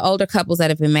talked to older couples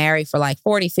that have been married for like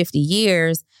 40, 50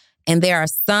 years. And there are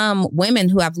some women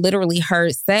who I've literally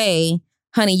heard say,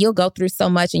 honey, you'll go through so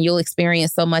much and you'll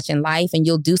experience so much in life and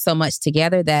you'll do so much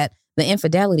together that the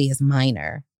infidelity is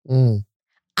minor.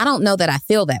 I don't know that I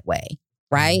feel that way,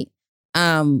 right?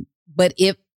 But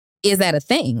is that a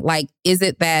thing? Like, is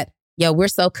it that, we're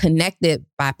so connected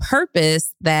by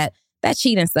purpose that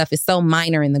cheating stuff is so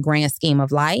minor in the grand scheme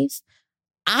of life?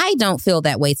 I don't feel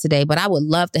that way today, but I would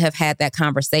love to have had that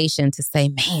conversation to say,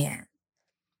 man,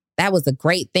 that was a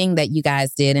great thing that you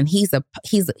guys did. And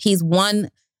he's one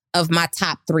of my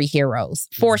top 3 heroes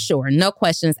for sure. No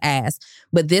questions asked.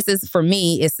 But this is, for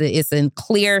me, it's a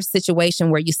clear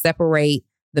situation where you separate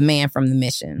the man from the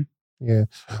mission. Yeah.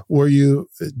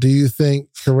 Do you think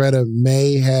Coretta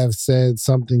may have said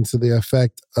something to the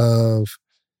effect of,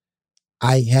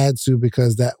 I had to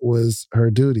because that was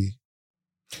her duty?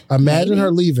 Imagine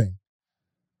her leaving.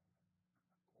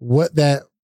 What that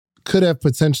could have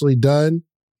potentially done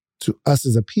to us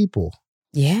as a people.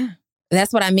 Yeah.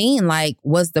 That's what I mean. Like,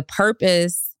 was the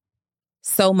purpose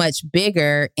so much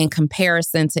bigger in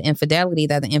comparison to infidelity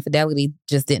that the infidelity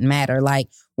just didn't matter? Like,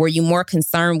 were you more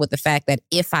concerned with the fact that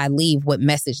if I leave, what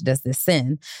message does this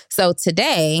send? So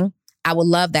today, I would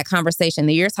love that conversation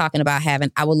that you're talking about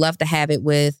having. I would love to have it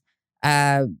with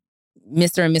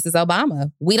Mr. and Mrs.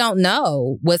 Obama. We don't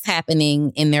know what's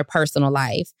happening in their personal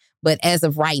life, but as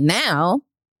of right now,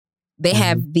 they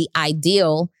have the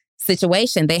ideal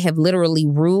situation. They have literally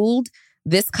ruled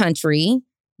this country.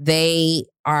 They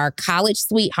are college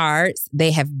sweethearts.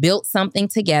 They have built something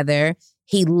together.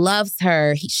 He loves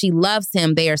her. She loves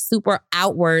him. They are super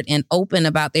outward and open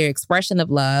about their expression of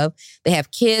love. They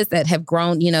have kids that have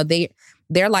grown.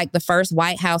 They're like the first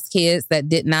White House kids that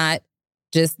did not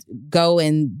just go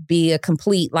and be a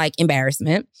complete like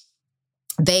embarrassment.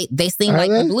 They seem like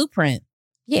the blueprint.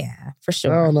 Yeah, for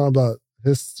sure. I don't know about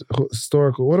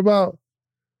historical. What about?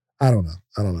 I don't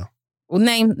know. Well,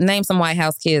 name some White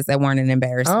House kids that weren't an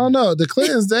embarrassment. I don't know. The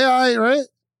Clintons, they all right, right?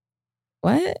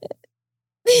 What?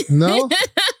 No?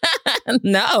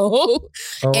 No. Oh,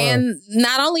 wow. And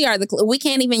not only we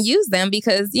can't even use them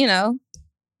because,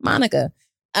 Monica.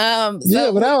 But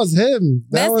that was him.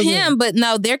 That's him. But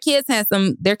no, their kids had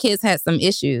some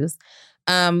issues.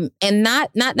 And not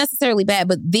necessarily bad,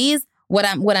 but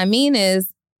what I mean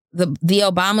is the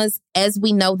Obamas, as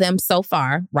we know them so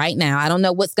far right now, I don't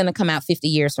know what's going to come out 50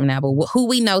 years from now, but who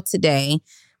we know today,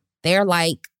 they're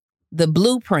like the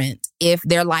blueprint if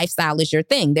their lifestyle is your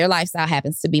thing. Their lifestyle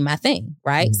happens to be my thing,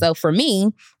 right? Mm-hmm. So for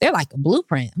me, they're like a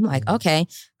blueprint. I'm like, okay,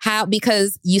 how?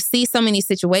 Because you see so many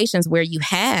situations where you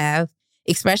have,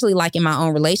 especially like in my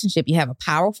own relationship, you have a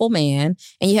powerful man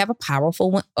and you have a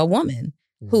powerful woman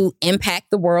who impact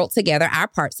the world together, our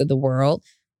parts of the world.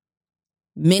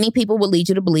 Many people will lead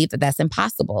you to believe that that's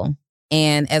impossible.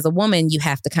 And as a woman, you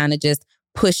have to kind of just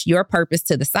push your purpose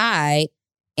to the side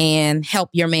and help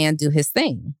your man do his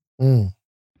thing.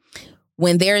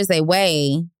 When there is a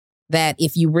way that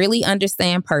if you really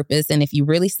understand purpose and if you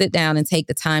really sit down and take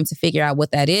the time to figure out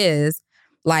what that is,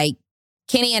 like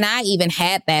Kenny and I even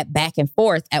had that back and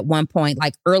forth at one point,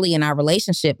 like early in our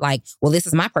relationship, like, well, this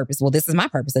is my purpose. Well, this is my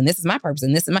purpose. And this is my purpose.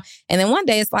 And this is and then one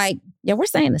day it's like, yeah, we're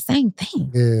saying the same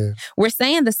thing. Yeah. We're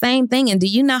saying the same thing. And do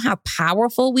you know how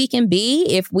powerful we can be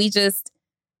if we just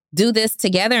do this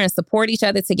together and support each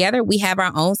other together? We have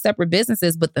our own separate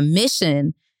businesses, but the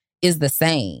mission is the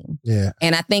same. Yeah.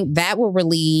 And I think that will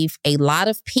relieve a lot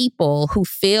of people who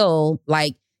feel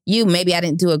like maybe I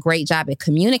didn't do a great job at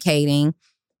communicating.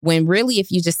 When really,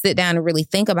 if you just sit down and really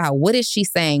think about what is she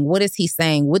saying? What is he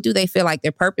saying? What do they feel like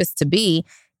their purpose to be?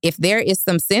 If there is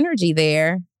some synergy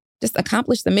there, just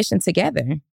accomplish the mission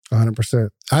together. 100%.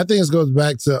 I think it goes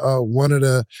back to one of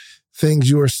the things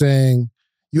you were saying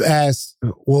you asked,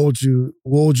 what would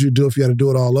you do if you had to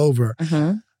do it all over?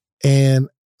 Mm-hmm. And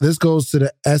this goes to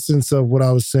the essence of what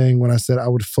I was saying when I said I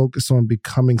would focus on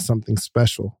becoming something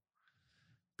special.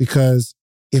 Because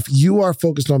if you are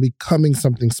focused on becoming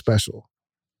something special,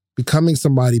 becoming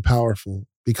somebody powerful,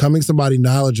 becoming somebody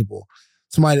knowledgeable,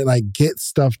 somebody that like gets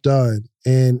stuff done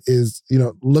and is,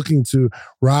 looking to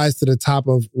rise to the top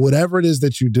of whatever it is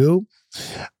that you do,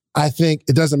 I think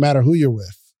it doesn't matter who you're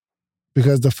with,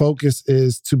 because the focus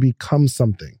is to become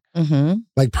something. Mm-hmm.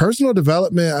 Like personal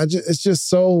development, it's just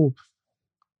so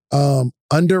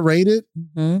underrated.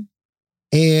 Mm-hmm.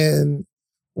 And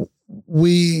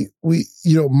we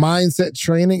mindset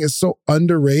training is so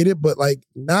underrated, but like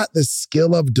not the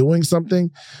skill of doing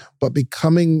something, but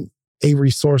becoming a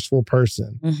resourceful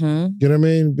person. Mm-hmm. You know what I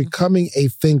mean? Becoming a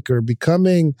thinker,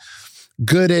 becoming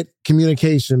good at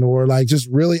communication, or like just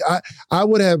really, I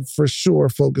would have for sure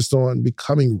focused on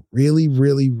becoming really,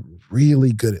 really,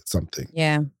 really good at something.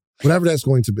 Yeah. Whatever that's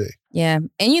going to be. Yeah.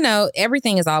 And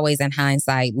everything is always in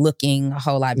hindsight looking a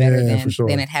whole lot better than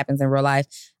it happens in real life.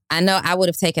 I know I would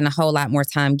have taken a whole lot more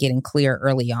time getting clear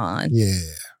early on.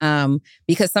 Yeah.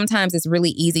 Because sometimes it's really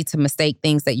easy to mistake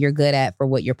things that you're good at for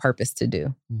what you're purposed to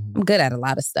do. Mm-hmm. I'm good at a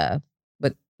lot of stuff,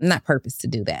 but I'm not purposed to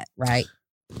do that, right?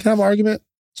 Can I have an argument?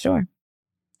 Sure.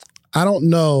 I don't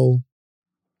know.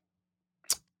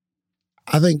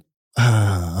 I think,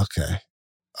 okay.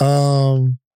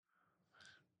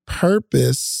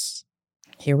 Purpose.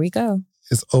 Here we go.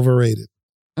 Is overrated.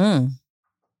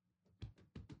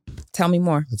 Tell me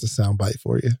more. That's a soundbite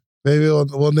for you. Maybe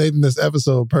we'll name this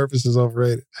episode "Purpose is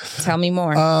Overrated." Tell me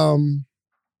more.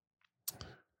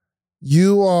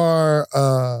 You are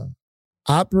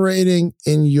operating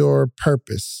in your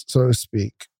purpose, so to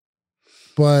speak.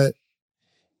 But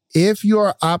if you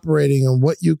are operating in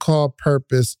what you call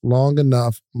purpose long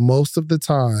enough, most of the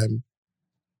time,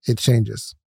 it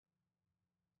changes.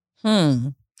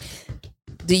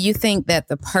 Do you think that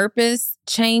the purpose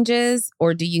changes,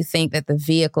 or do you think that the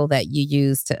vehicle that you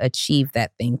use to achieve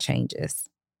that thing changes?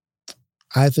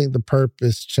 I think the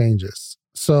purpose changes.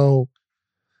 So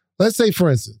let's say,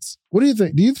 for instance, what do you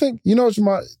think? Do you think,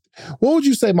 what would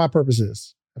you say my purpose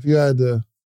is? If you had to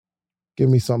give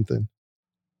me something.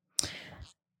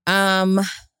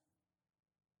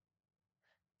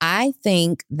 I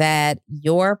think that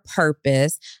your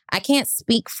purpose, I can't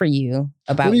speak for you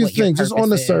about what do you what think? Just on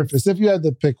the is. surface, if you had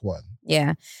to pick one.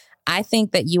 Yeah. I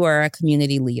think that you are a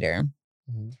community leader.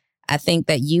 Mm-hmm. I think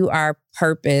that you are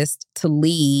purposed to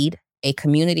lead a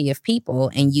community of people,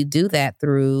 and you do that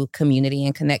through community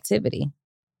and connectivity.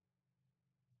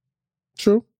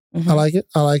 True. Mm-hmm. I like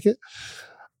it.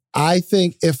 I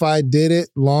think if I did it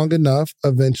long enough,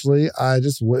 eventually I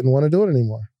just wouldn't want to do it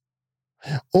anymore.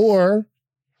 Or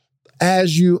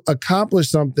as you accomplish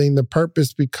something, the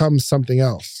purpose becomes something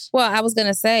else. Well, I was going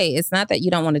to say, it's not that you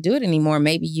don't want to do it anymore.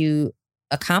 Maybe you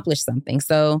accomplish something.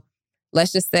 So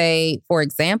let's just say, for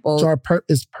example. So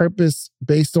is purpose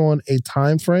based on a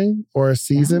time frame or a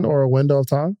season or a window of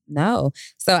time? No.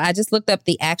 So I just looked up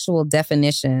the actual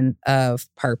definition of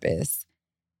purpose.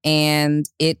 And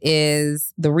it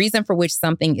is the reason for which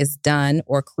something is done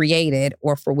or created,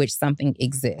 or for which something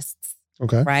exists.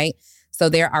 Okay. Right? So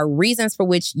there are reasons for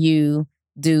which you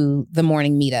do the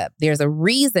morning meetup. There's a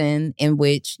reason in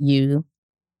which you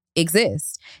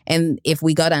exist. And if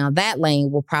we go down that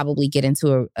lane, we'll probably get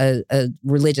into a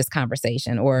religious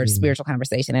conversation or a spiritual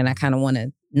conversation. And I kind of want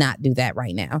to not do that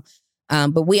right now.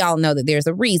 But we all know that there's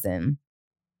a reason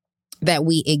that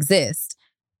we exist.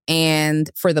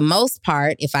 And for the most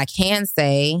part, if I can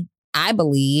say, I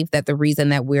believe that the reason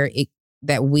that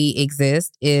we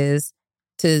exist is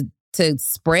to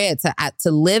spread,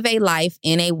 to live a life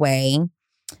in a way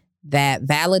that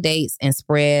validates and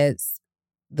spreads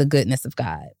the goodness of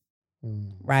God,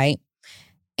 right?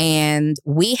 And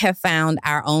we have found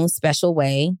our own special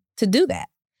way to do that.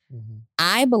 Mm-hmm.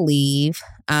 I believe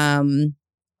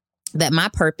that my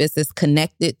purpose is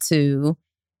connected to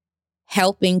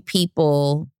helping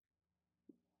people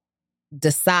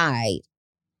decide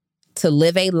to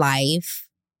live a life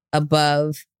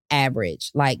above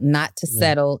average, like not to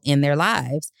settle in their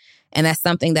lives. And that's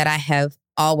something that I have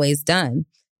always done,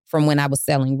 from when I was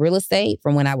selling real estate,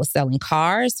 from when I was selling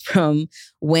cars, from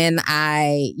when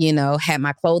I, had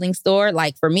my clothing store.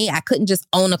 Like for me, I couldn't just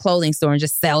own a clothing store and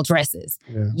just sell dresses.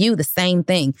 Yeah. The same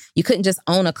thing. You couldn't just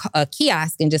own a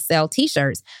kiosk and just sell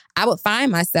t-shirts. I would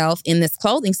find myself in this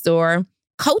clothing store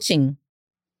coaching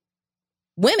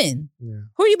women. Yeah.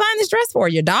 Who are you buying this dress for?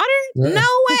 Your daughter? Yeah. No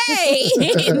way.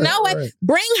 No way. Right.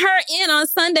 Bring her in on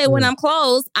Sunday when I'm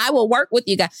closed. I will work with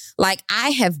you guys. Like I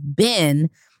have been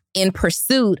in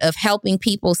pursuit of helping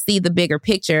people see the bigger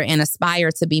picture and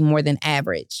aspire to be more than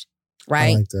average.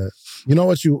 Right? I like that. You know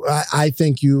what I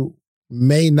think you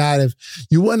may not have,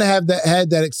 you wouldn't have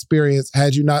had that experience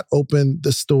had you not opened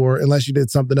the store, unless you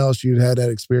did something else, you'd had that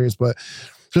experience. But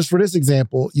just for this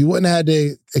example, you wouldn't have had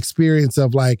the experience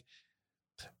of like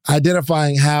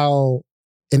identifying how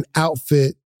an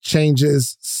outfit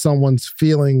changes someone's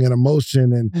feeling and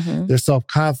emotion and their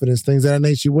self-confidence, things of that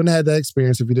nature. You wouldn't have had that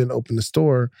experience if you didn't open the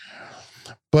store.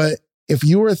 But if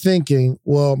you were thinking,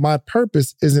 well, my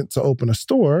purpose isn't to open a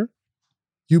store,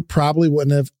 you probably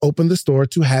wouldn't have opened the store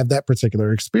to have that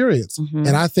particular experience.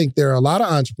 And I think there are a lot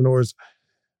of entrepreneurs,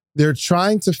 they're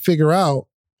trying to figure out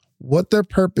what their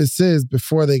purpose is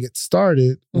before they get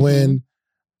started, when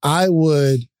I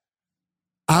would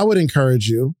encourage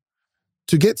you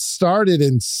to get started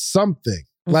in something.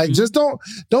 Like, just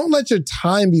don't let your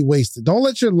time be wasted. Don't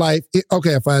let your life,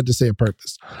 okay, if I had to say a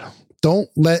purpose, don't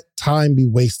let time be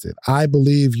wasted. I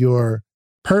believe your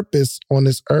purpose on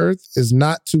this earth is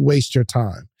not to waste your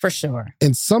time. For sure.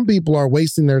 And some people are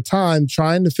wasting their time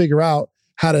trying to figure out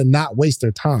how to not waste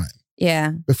their time.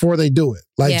 Yeah. Before they do it.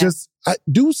 Like,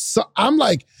 I'm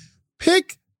like,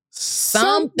 pick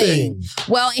something.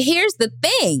 Well, here's the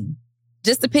thing.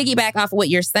 Just to piggyback off of what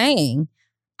you're saying,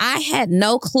 I had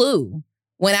no clue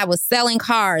when I was selling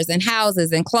cars and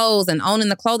houses and clothes and owning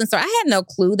the clothing store. I had no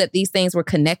clue that these things were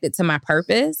connected to my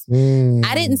purpose.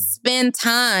 I didn't spend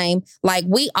time, like,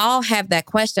 we all have that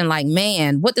question, like,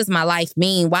 man, what does my life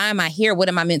mean? Why am I here? What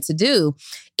am I meant to do?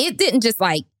 It didn't just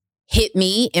like hit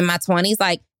me in my 20s,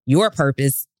 like, your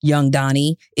purpose, young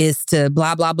Donnie, is to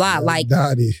blah, blah, blah. Young like,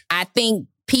 Donnie. I think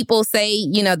people say,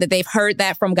 you know, that they've heard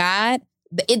that from God.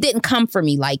 It didn't come for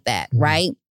me like that, right?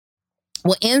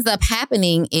 What ends up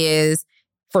happening is,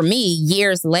 for me,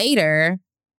 years later,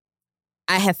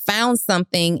 I have found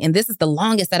something, and this is the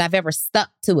longest that I've ever stuck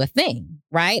to a thing,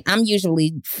 right? I'm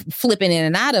usually flipping in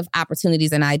and out of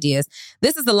opportunities and ideas.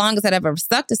 This is the longest that I've ever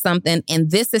stuck to something,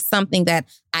 and this is something that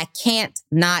I can't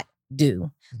not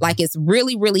do. Like, it's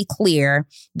really, really clear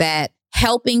that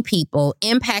helping people,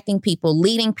 impacting people,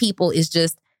 leading people is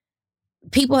just,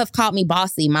 people have called me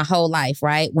bossy my whole life,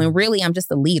 right? When really I'm just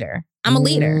a leader. I'm a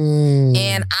leader,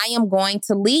 and I am going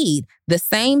to lead. The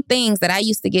same things that I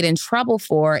used to get in trouble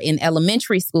for in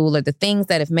elementary school are the things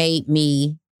that have made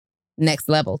me next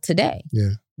level today.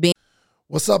 Yeah.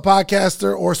 What's up,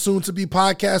 podcaster or soon-to-be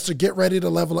podcaster? Get ready to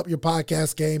level up your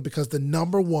podcast game, because the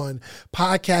 #1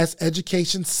 podcast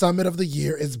education summit of the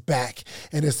year is back,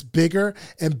 and it's bigger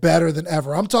and better than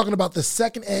ever. I'm talking about the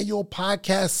second annual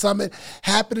podcast summit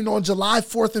happening on July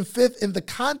 4th and 5th in the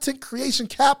content creation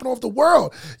capital of the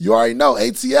world. You already know,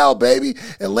 ATL, baby.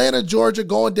 Atlanta, Georgia,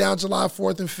 going down July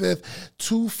 4th and 5th,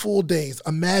 2 full days.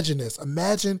 Imagine this.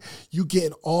 Imagine you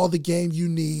getting all the game you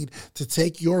need to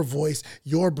take your voice,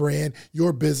 your brand,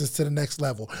 your business to the next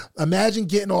level. Imagine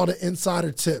getting all the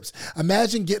insider tips.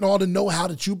 Imagine getting all the know-how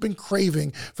that you've been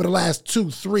craving for the last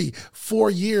 2, 3, 4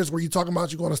 years, where you're talking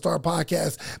about you're going to start a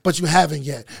podcast, but you haven't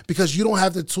yet, because you don't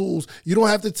have the tools, you don't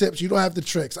have the tips, you don't have the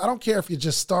tricks. I don't care if you're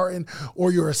just starting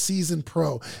or you're a seasoned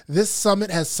pro. This summit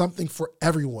has something for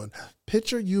everyone.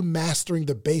 Picture you mastering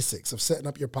the basics of setting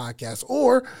up your podcast,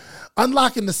 or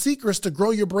unlocking the secrets to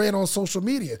grow your brand on social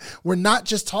media. We're not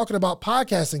just talking about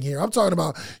podcasting here. I'm talking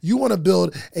about, you want to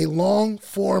build a long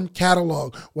form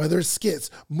catalog, whether it's skits,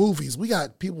 movies. We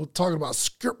got people talking about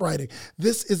script writing.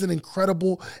 This is an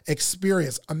incredible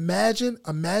experience. Imagine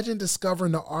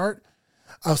discovering the art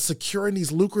of securing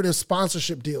these lucrative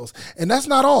sponsorship deals. And that's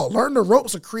not all. Learn the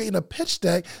ropes of creating a pitch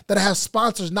deck that has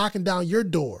sponsors knocking down your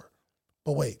door.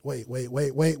 But wait.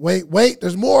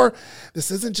 There's more.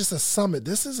 This isn't just a summit.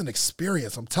 This is an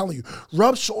experience. I'm telling you,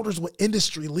 rub shoulders with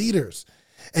industry leaders.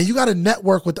 And you got to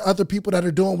network with the other people that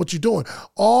are doing what you're doing.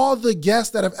 All the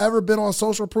guests that have ever been on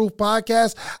Social Proof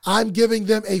Podcast, I'm giving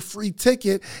them a free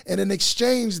ticket. And in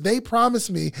exchange, they promise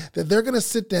me that they're going to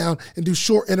sit down and do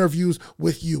short interviews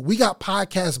with you. We got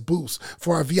podcast booths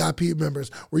for our VIP members,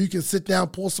 where you can sit down,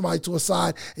 pull somebody to a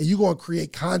side, and you're going to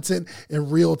create content in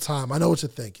real time. I know what you're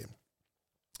thinking.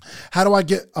 How do I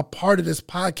get a part of this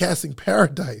podcasting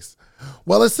paradise?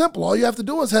 Well, it's simple. All you have to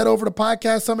do is head over to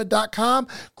podcastsummit.com,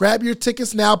 grab your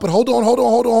tickets now. But hold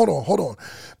on,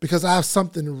 because I have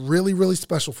something really, really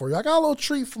special for you. I got a little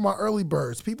treat for my early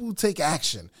birds, people who take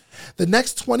action. The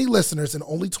next 20 listeners, and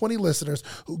only 20 listeners,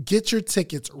 who get your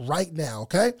tickets right now,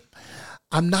 okay?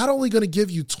 I'm not only going to give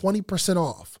you 20%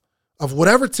 off of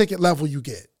whatever ticket level you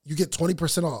get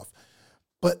 20% off.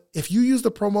 But if you use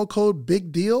the promo code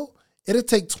Big Deal, it'll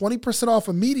take 20% off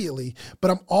immediately,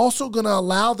 but I'm also going to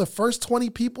allow the first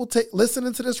 20 people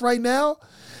listening to this right now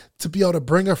to be able to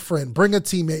bring a friend, bring a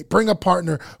teammate, bring a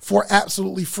partner for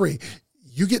absolutely free.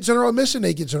 You get general admission,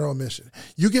 they get general admission.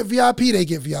 You get VIP, they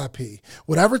get VIP.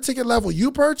 Whatever ticket level you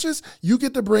purchase, you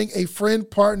get to bring a friend,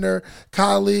 partner,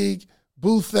 colleague,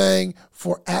 boo thing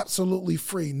for absolutely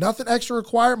free. Nothing extra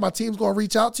required. My team's going to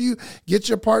reach out to you, get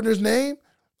your partner's name,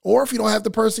 or if you don't have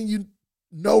the person you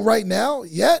know right now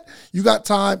yet, you got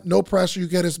time, no pressure, you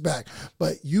get us back.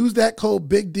 But use that code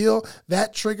Big Deal.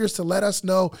 That triggers to let us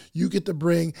know you get to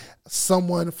bring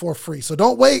someone for free. So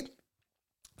don't wait.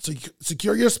 So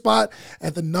secure your spot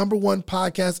at the #1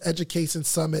 podcast education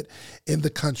summit in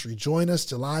the country. Join us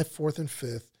July 4th and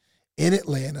 5th in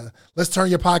Atlanta. Let's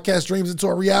turn your podcast dreams into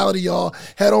a reality, y'all.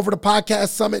 Head over to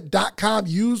podcastsummit.com.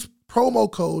 Use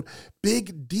promo code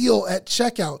Big Deal at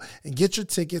checkout and get your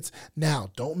tickets now.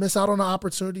 Don't miss out on the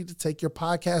opportunity to take your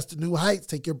podcast to new heights,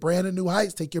 take your brand to new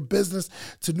heights, take your business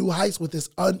to new heights with this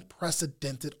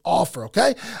unprecedented offer,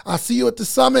 okay? I'll see you at the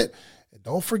summit. And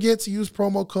don't forget to use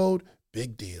promo code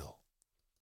Big Deal.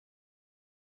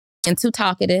 And too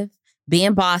talkative,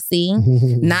 being bossy,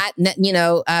 not,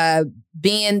 I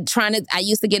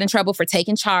used to get in trouble for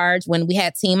taking charge when we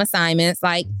had team assignments.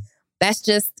 Like, that's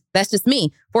just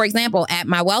me. For example, at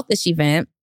my Wealthish event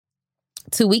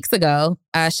 2 weeks ago,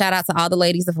 shout out to all the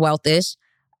ladies of Wealthish,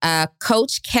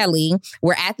 Coach Kelly,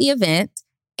 we're at the event.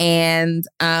 And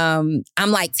I'm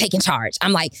like taking charge.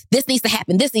 I'm like, this needs to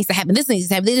happen. This needs to happen. This needs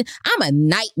to happen. I'm a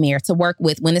nightmare to work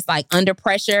with when it's like under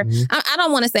pressure. I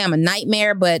don't want to say I'm a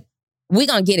nightmare, but we're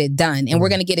going to get it done and we're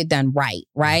going to get it done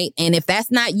right? And if that's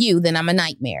not you, then I'm a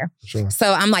nightmare. Sure.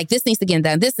 So I'm like, this needs to get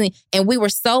done. And we were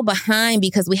so behind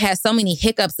because we had so many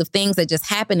hiccups of things that just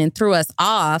happened and threw us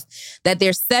off that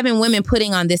there's 7 women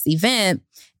putting on this event.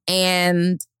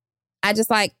 And I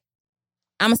just like,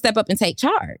 I'm going to step up and take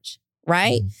charge.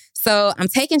 Right. So I'm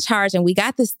taking charge and we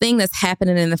got this thing that's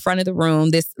happening in the front of the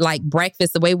room, this like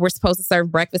breakfast, the way we're supposed to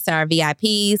serve breakfast to our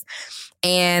VIPs.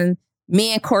 And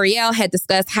me and Coriel had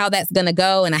discussed how that's going to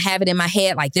go. And I have it in my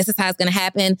head, like, this is how it's going to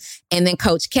happen. And then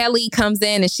Coach Kelly comes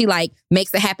in and she like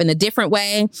makes it happen a different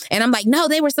way. And I'm like, no,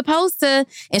 they were supposed to.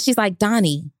 And she's like,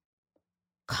 Donnie,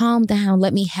 calm down.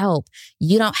 Let me help.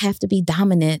 You don't have to be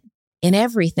dominant in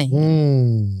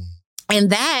everything. And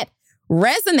that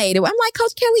resonated. I'm like,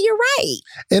 Coach Kelly, you're right.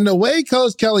 And the way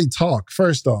Coach Kelly talked,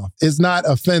 first off, is not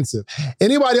offensive.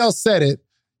 Anybody else said it,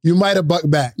 you might have bucked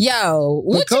back. Yo,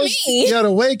 what you mean? Yeah,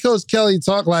 the way Coach Kelly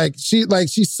talked, she's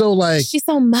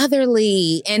so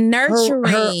motherly and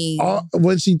nurturing.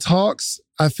 When she talks,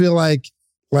 I feel like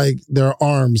there are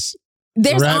arms.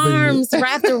 There's arms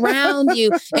wrapped around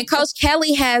you. And Coach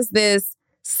Kelly has this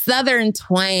Southern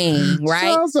twang,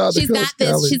 right? She's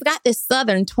got this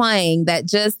Southern twang that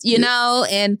just,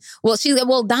 and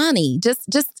Donnie,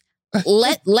 just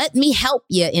let me help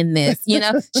you in this,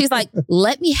 She's like,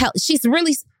 let me help. She's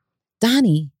really,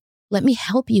 Donnie, let me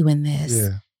help you in this. Yeah.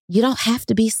 You don't have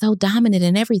to be so dominant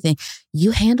in everything.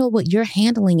 You handle what you're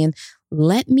handling and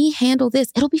let me handle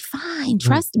this. It'll be fine.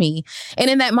 Trust me. And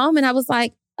in that moment, I was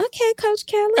like, okay, Coach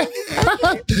Kelly.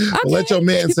 Okay. Let your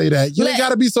man say that. You ain't got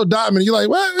to be so dominant. You're like,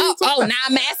 what? Now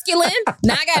I'm masculine.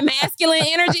 Now I got masculine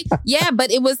energy. Yeah,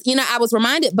 but it was, I was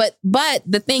reminded. But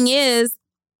the thing is,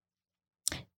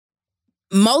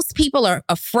 most people are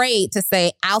afraid to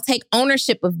say, I'll take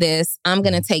ownership of this. I'm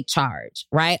going to take charge,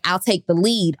 right? I'll take the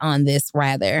lead on this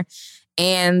rather.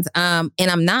 And I'm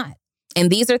not. And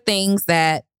these are things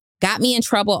that got me in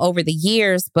trouble over the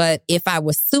years, but if I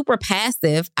was super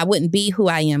passive, I wouldn't be who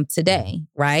I am today,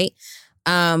 right?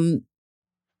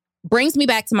 Brings me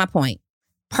back to my point.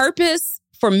 Purpose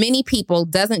for many people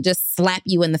doesn't just slap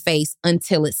you in the face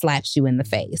until it slaps you in the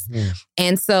face.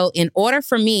 And so in order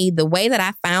for me, the way that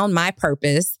I found my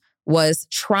purpose was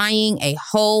trying a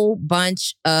whole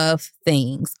bunch of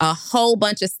things, a whole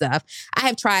bunch of stuff. I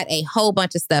have tried a whole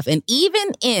bunch of stuff. And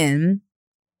even in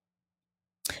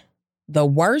the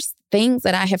worst things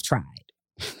that I have tried,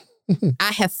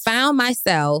 I have found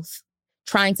myself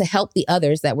trying to help the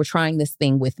others that were trying this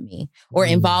thing with me or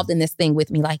involved in this thing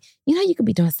with me. Like, you could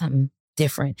be doing something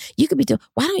different. You could be doing,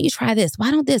 why don't you try this?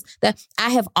 Why don't this? That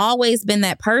I have always been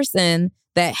that person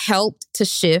that helped to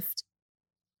shift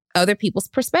other people's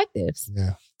perspectives,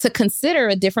 to consider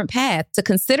a different path, to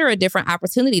consider a different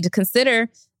opportunity, to consider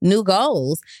new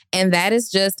goals. And that is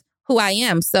just who I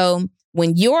am. So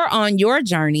when you're on your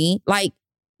journey, like,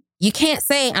 you can't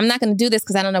say, I'm not going to do this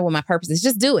because I don't know what my purpose is.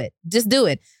 Just do it. Just do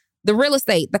it. The real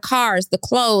estate, the cars, the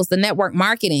clothes, the network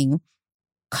marketing,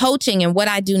 coaching, and what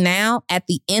I do now, at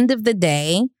the end of the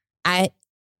day,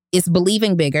 it's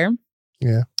believing bigger.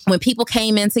 Yeah. When people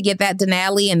came in to get that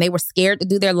Denali and they were scared to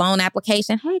do their loan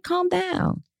application, hey, calm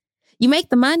down. You make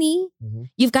the money.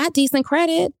 You've got decent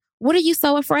credit. What are you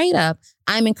so afraid of?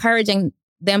 I'm encouraging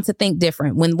them to think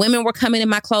different. When women were coming in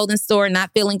my clothing store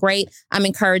not feeling great, I'm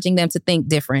encouraging them to think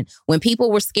different. When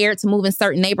people were scared to move in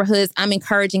certain neighborhoods, I'm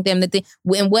encouraging them to think.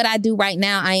 And what I do right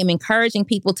now, I am encouraging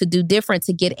people to do different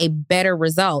to get a better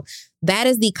result. That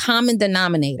is the common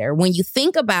denominator. When you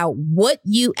think about what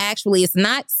you actually, it's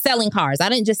not selling cars. I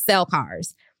didn't just sell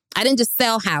cars. I didn't just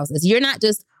sell houses. You're not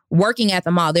just working at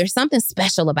the mall. There's something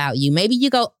special about you. Maybe you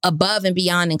go above and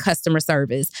beyond in customer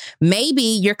service. Maybe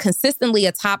you're consistently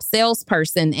a top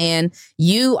salesperson and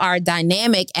you are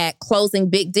dynamic at closing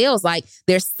big deals. Like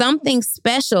there's something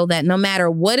special that no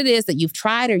matter what it is that you've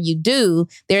tried or you do,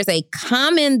 there's a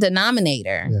common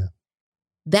denominator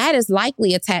that is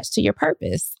likely attached to your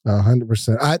purpose.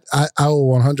 100%. I will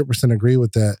 100% agree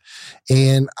with that.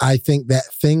 And I think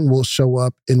that thing will show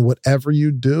up in whatever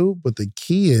you do. But the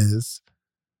key is,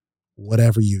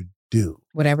 whatever you do.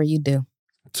 Whatever you do.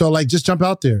 So like just jump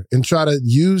out there and try to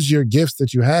use your gifts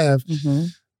that you have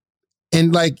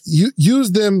and like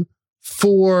use them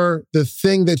for the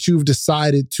thing that you've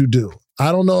decided to do.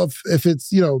 I don't know if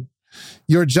it's,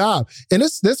 your job. And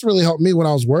this really helped me when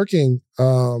I was working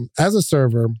as a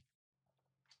server,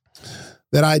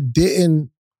 that I didn't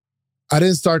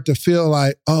start to feel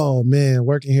like, oh man,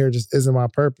 working here just isn't my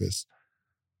purpose.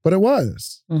 But it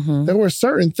was. There were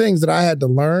certain things that I had to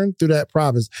learn through that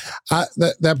process.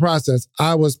 That process,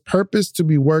 I was purposed to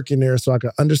be working there so I could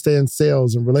understand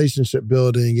sales and relationship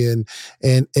building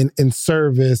and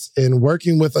service and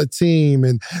working with a team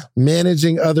and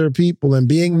managing other people and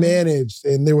being managed.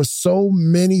 And there were so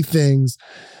many things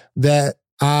that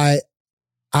I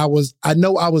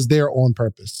know I was there on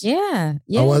purpose. Yeah.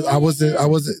 I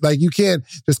wasn't like, you can't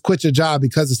just quit your job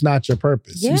because it's not your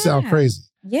purpose. You sound crazy.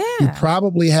 Yeah. You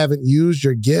probably haven't used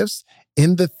your gifts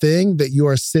in the thing that you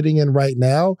are sitting in right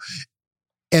now.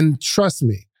 And trust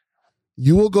me,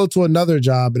 you will go to another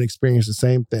job and experience the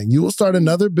same thing. You will start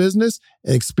another business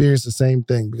and experience the same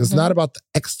thing because it's not about the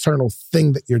external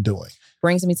thing that you're doing.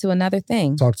 Brings me to another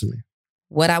thing. Talk to me.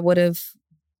 What I would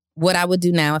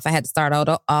do now if I had to start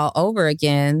all over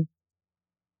again,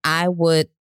 I would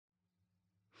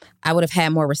have had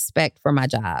more respect for my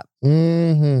job.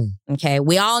 Okay.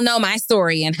 We all know my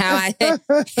story and how I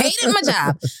hated my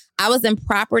job. I was in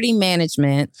property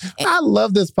management. I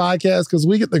love this podcast because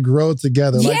we get to grow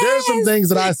together. Like there's some things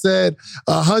that I said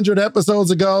 100 episodes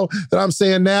ago that I'm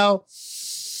saying now.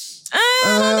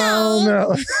 I don't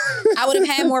know. I would have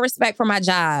had more respect for my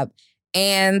job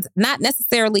and not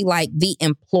necessarily like the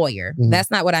employer. That's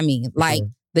not what I mean. Like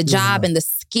the job and the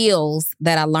skills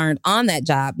that I learned on that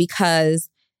job, because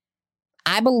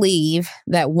I believe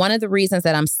that one of the reasons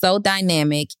that I'm so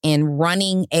dynamic in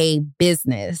running a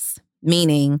business,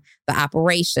 meaning the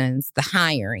operations, the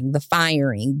hiring, the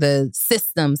firing, the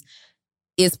systems,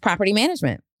 is property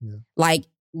management. Like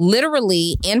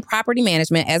literally in property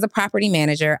management, as a property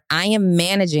manager, I am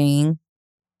managing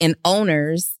an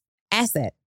owner's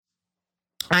asset.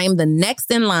 I am the next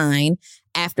in line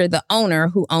after the owner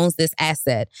who owns this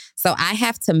asset. So I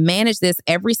have to manage this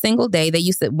every single day. They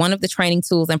used to, one of the training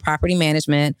tools in property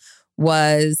management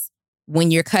was when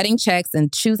you're cutting checks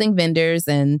and choosing vendors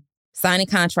and signing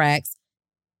contracts,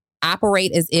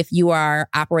 operate as if you are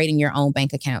operating your own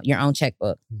bank account, your own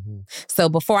checkbook. So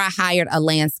before I hired a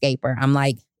landscaper, I'm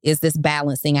like, is this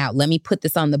balancing out? Let me put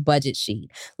this on the budget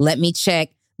sheet. Let me check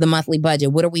the monthly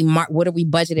budget. What are we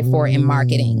budgeted for in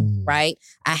marketing, right?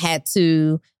 I had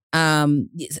to, I'm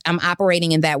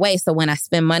operating in that way. So when I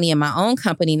spend money in my own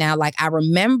company now, like I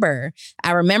remember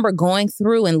going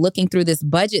through and looking through this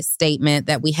budget statement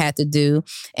that we had to do.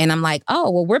 And I'm like, oh,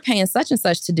 well, we're paying such and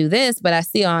such to do this, but I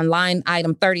see on line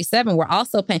item 37, we're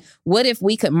also paying. What if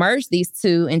we could merge these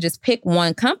two and just pick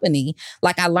one company?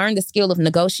 Like I learned the skill of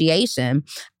negotiation.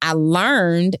 I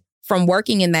learned from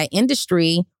working in that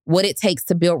industry what it takes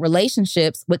to build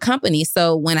relationships with companies.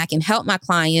 So when I can help my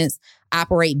clients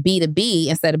operate B2B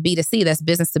instead of B2C, that's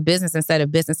business to business instead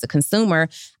of business to consumer,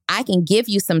 I can give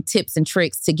you some tips and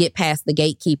tricks to get past the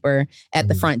gatekeeper at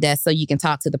the front desk so you can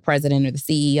talk to the president or the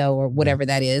CEO or whatever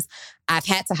that is. I've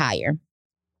had to hire.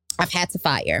 I've had to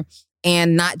fire.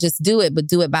 And not just do it, but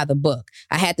do it by the book.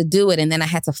 I had to do it. And then I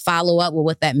had to follow up with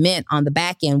what that meant on the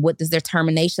back end. What does their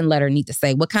termination letter need to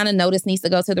say? What kind of notice needs to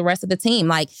go to the rest of the team?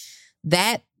 Like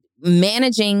that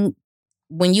managing,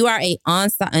 when you are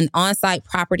an on-site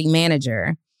property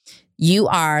manager, you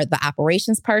are the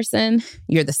operations person.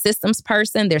 You're the systems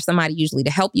person. There's somebody usually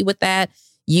to help you with that.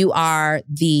 You are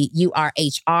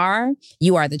HR.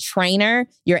 You are the trainer.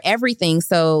 You're everything.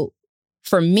 So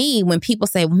for me, when people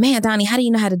say, man, Donnie, how do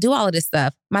you know how to do all of this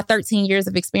stuff? My 13 years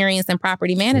of experience in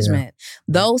property management.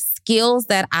 Those skills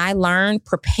that I learned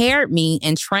prepared me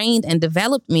and trained and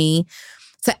developed me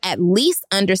to at least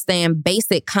understand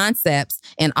basic concepts.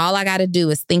 And all I got to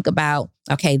do is think about,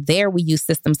 okay, there we use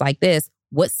systems like this.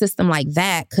 What system like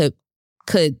that could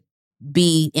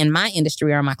be in my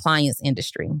industry or my client's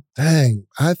industry? I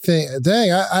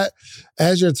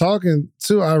as you're talking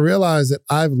too, I realize that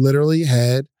I've literally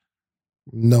had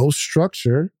no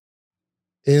structure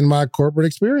in my corporate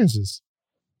experiences.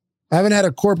 I haven't had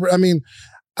a corporate,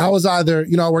 I was either,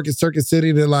 I work at Circuit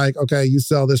City, they're like, okay, you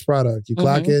sell this product. You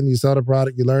clock in, you sell the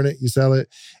product, you learn it, you sell it,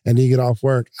 and then you get off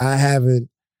work. I haven't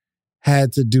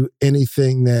had to do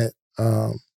anything that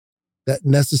that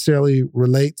necessarily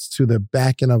relates to the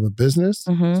back end of a business,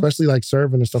 especially like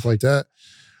serving and stuff like that.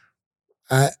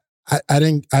 I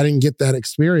didn't get that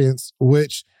experience,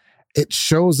 which it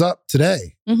shows up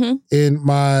today in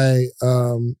my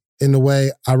in the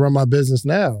way I run my business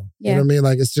now. You know what I mean?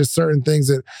 Like, it's just certain things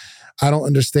that I don't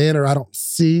understand or I don't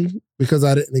see because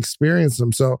I didn't experience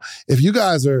them. So if you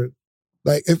guys are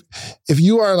like, if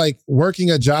you are like working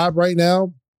a job right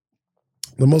now,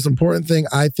 the most important thing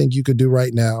I think you could do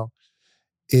right now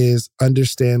is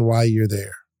understand why you're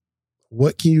there.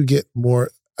 What can you get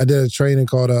more? I did a training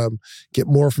called Get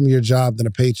More From Your Job Than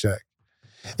a Paycheck.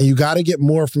 And you got to get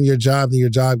more from your job than your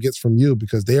job gets from you,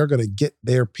 because they are going to get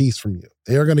their piece from you.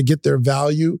 They are going to get their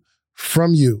value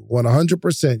from you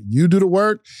 100%. You do the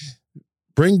work,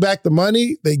 bring back the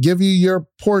money, they give you your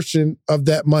portion of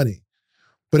that money.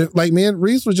 But if, like, man,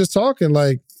 Reese was just talking,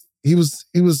 like he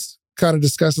was kind of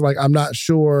discussing, like, I'm not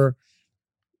sure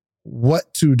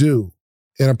what to do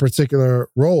in a particular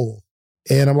role.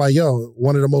 And I'm like, yo,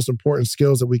 one of the most important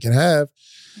skills that we can have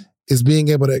is being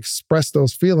able to express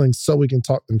those feelings so we can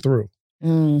talk them through.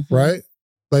 Right?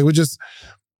 Like,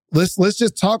 let's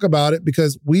just talk about it,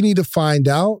 because we need to find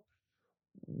out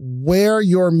where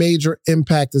your major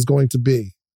impact is going to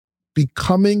be.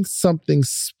 Becoming something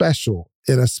special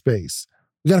in a space.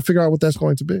 We got to figure out what that's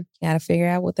going to be. Got to figure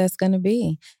out what that's going to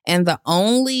be. And the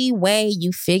only way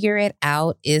you figure it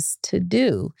out is to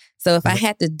do. So if I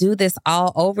had to do this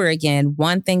all over again,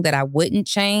 one thing that I wouldn't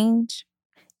change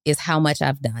is how much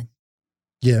I've done.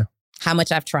 Yeah. How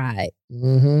much I've tried.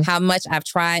 How much I've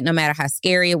tried, no matter how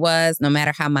scary it was, no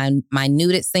matter how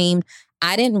minute it seemed.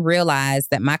 I didn't realize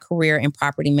that my career in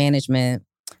property management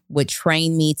would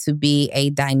train me to be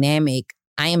a dynamic.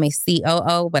 I am a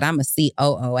COO, but I'm a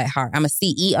COO at heart. I'm a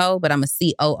CEO, but I'm a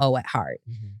COO at heart.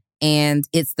 And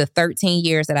it's the 13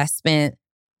 years that I spent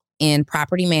in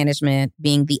property management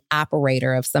being the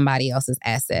operator of somebody else's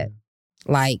asset.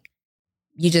 Like,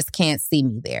 you just can't see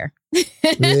me there.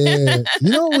 Yeah. You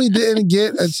know what we didn't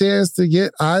get a chance to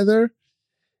get either?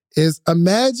 Is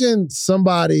imagine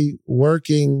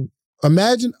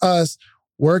us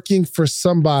working for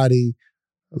somebody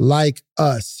like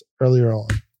us earlier on.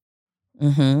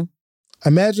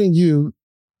 Imagine you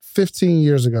 15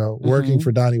 years ago working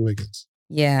for Donnie Wiggins.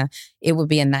 Yeah, it would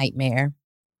be a nightmare.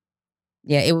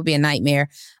 I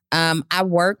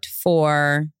worked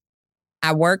for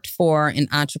an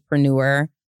entrepreneur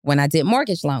when I did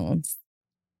mortgage loans.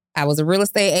 I was a real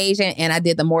estate agent and I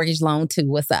did the mortgage loan too.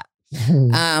 What's up?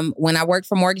 When I worked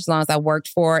for mortgage loans, I worked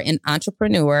for an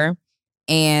entrepreneur.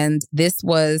 And this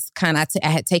was kind of, I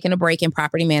had taken a break in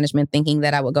property management thinking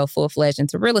that I would go full-fledged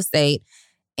into real estate.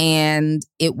 And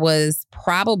it was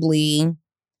probably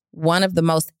one of the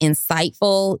most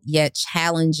insightful yet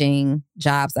challenging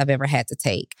jobs I've ever had to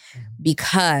take,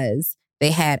 because they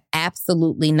had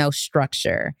absolutely no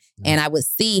structure. And I would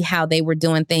see how they were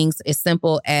doing things as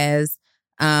simple as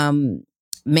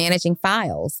managing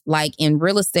files. Like, in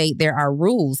real estate, there are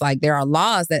rules, like there are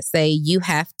laws that say you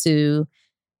have to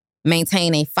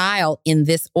maintain a file in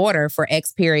this order for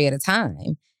X period of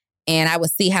time. And I would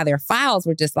see how their files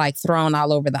were just like thrown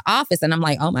all over the office. And I'm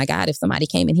like, oh my God, if somebody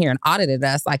came in here and audited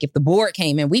us, like if the board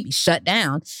came in, we'd be shut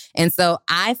down. And so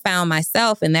I found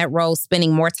myself in that role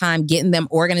spending more time getting them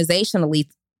organizationally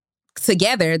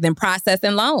together than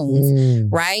processing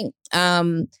loans, right?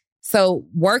 So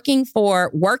working for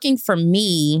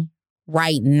me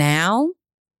right now,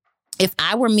 if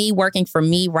I were me working for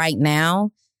me right now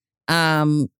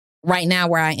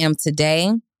where I am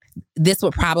today, this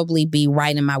would probably be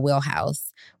right in my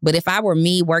wheelhouse. But if I were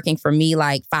me working for me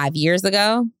like 5 years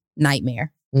ago,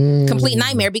 nightmare. Complete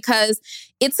nightmare, because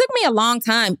it took me a long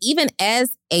time, even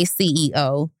as a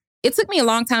CEO, it took me a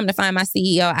long time to find my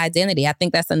CEO identity. I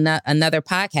think that's another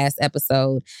podcast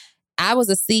episode. I was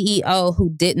a CEO who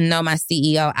didn't know my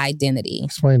CEO identity.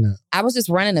 Explain that. I was just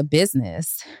running a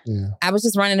business. Yeah. I was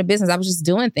just running a business. I was just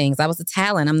doing things. I was a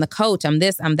talent. I'm the coach. I'm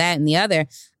this, I'm that, and the other.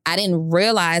 I didn't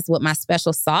realize what my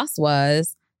special sauce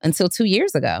was until 2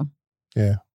 years ago.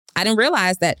 Yeah. I didn't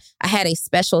realize that I had a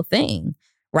special thing,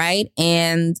 right?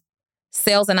 And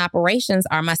sales and operations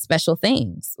are my special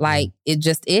things. Like, it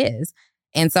just is.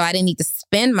 And so I didn't need to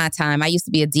spend my time. I used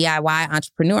to be a DIY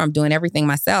entrepreneur. I'm doing everything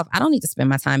myself. I don't need to spend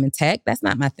my time in tech. That's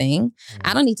not my thing.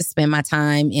 I don't need to spend my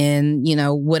time in,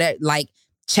 whatever, like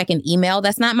checking email.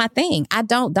 That's not my thing.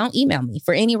 Don't email me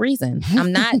for any reason.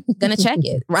 I'm not going to check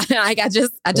it, right? Like I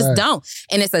just don't.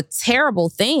 And it's a terrible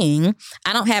thing.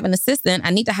 I don't have an assistant.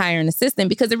 I need to hire an assistant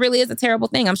because it really is a terrible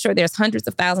thing. I'm sure there's hundreds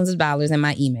of thousands of dollars in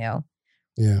my email.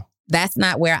 Yeah. That's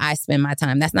not where I spend my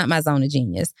time. That's not my zone of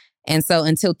genius. And so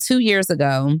until 2 years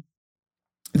ago,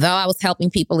 though I was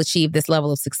helping people achieve this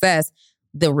level of success,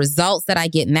 the results that I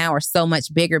get now are so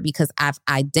much bigger because I've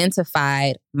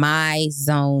identified my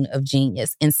zone of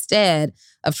genius. Instead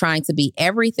of trying to be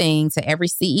everything to every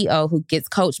CEO who gets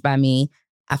coached by me,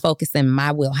 I focus in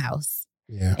my wheelhouse.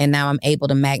 Yeah. And now I'm able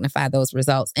to magnify those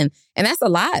results. And that's a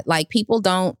lot. Like people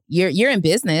don't, you're in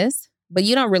business, but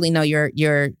you don't really know your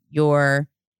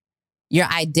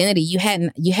identity. You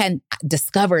hadn't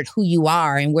discovered who you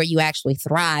are and where you actually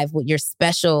thrive, what your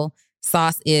special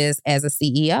sauce is as a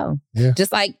CEO. Yeah.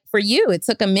 Just like for you, it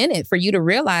took a minute for you to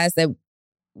realize that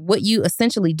what you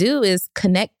essentially do is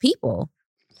connect people.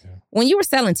 Yeah. When you were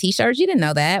selling t-shirts, you didn't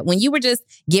know that. When you were just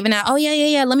giving out, oh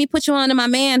yeah, let me put you on to my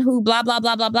man who blah, blah,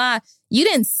 blah, blah, blah. You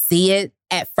didn't see it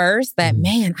at first that,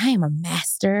 man, I am a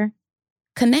master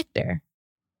connector.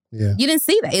 Yeah. You didn't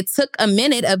see that. It took a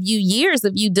minute of you, years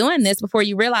of you doing this before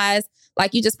you realized,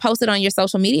 like you just posted on your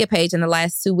social media page in the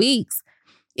last 2 weeks.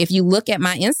 If you look at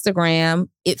my Instagram,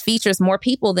 it features more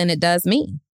people than it does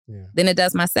me, than it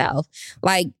does myself.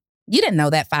 Like you didn't know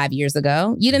that 5 years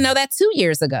ago. You didn't know that 2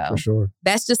 years ago. For sure.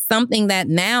 That's just something that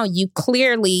now you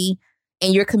clearly,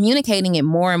 and you're communicating it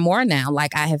more and more now.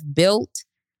 Like I have built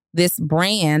this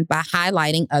brand by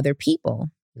highlighting other people.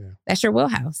 Yeah. That's your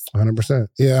wheelhouse. 100%.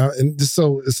 Yeah. And it's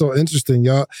so interesting,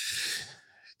 y'all.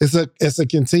 It's a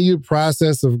continued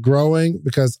process of growing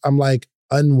because I'm like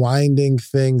unwinding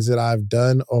things that I've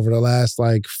done over the last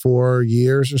like 4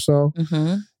 years or so.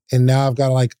 Mm-hmm. And now I've got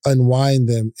to like unwind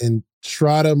them and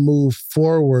try to move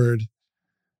forward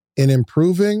in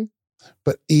improving.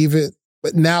 But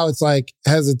now it's like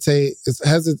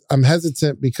I'm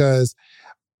hesitant because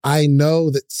I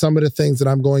know that some of the things that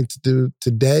I'm going to do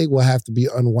today will have to be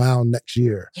unwound next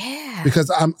year. Yeah. Because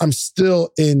I'm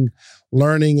still in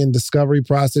learning and discovery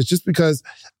process just because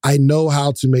I know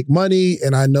how to make money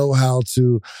and I know how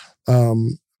to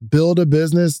build a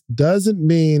business doesn't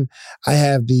mean I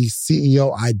have the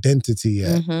CEO identity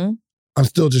yet. Mm-hmm. I'm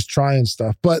still just trying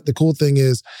stuff. But the cool thing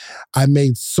is I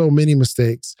made so many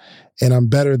mistakes and I'm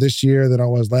better this year than I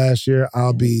was last year.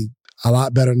 I'll be a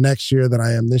lot better next year than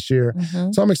I am this year.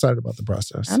 Mm-hmm. So I'm excited about the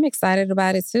process. I'm excited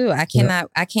about it too. I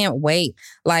can't wait.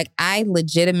 Like I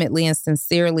legitimately and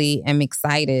sincerely am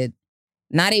excited.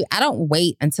 I don't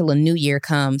wait until a new year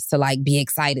comes to like be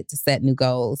excited to set new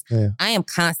goals. Yeah. I am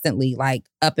constantly like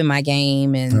up in my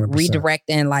game and 100%.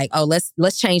 Redirecting like, oh,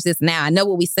 let's change this now. I know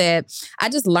what we said. I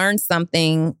just learned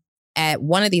something at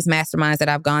one of these masterminds that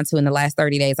I've gone to in the last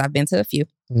 30 days. I've been to a few.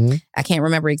 Mm-hmm. I can't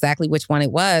remember exactly which one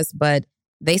it was, but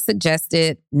they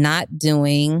suggested not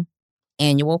doing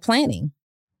annual planning.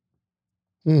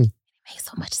 It made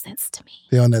so much sense to me.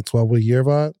 They on that 12-week year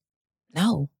vibe?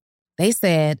 No. They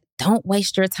said, don't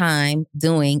waste your time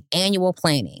doing annual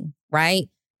planning, right?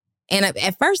 And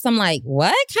at first I'm like,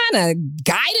 what kind of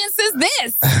guidance is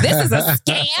this? This is a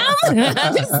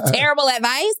scam? This is terrible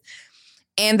advice.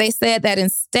 And they said that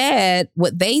instead,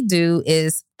 what they do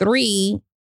is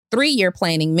three-year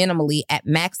planning minimally, at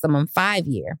maximum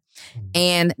 5-year.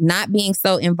 And not being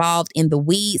so involved in the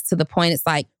weeds to the point it's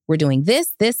like, we're doing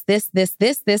this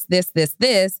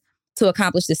to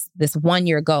accomplish this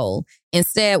 1-year goal.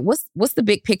 Instead, what's the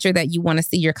big picture that you want to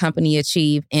see your company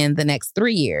achieve in the next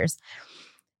 3 years?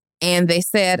 And they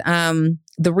said,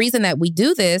 the reason that we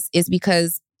do this is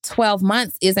because 12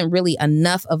 months isn't really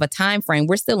enough of a time frame.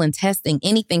 We're still in testing.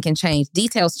 Anything can change.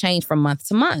 Details change from month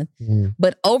to month.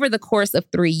 But over the course of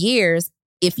 3 years,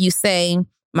 if you say,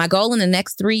 my goal in the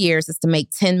next 3 years is to make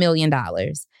 $10 million,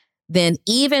 then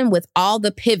even with all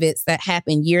the pivots that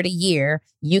happen year to year,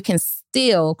 you can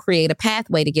still create a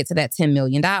pathway to get to that $10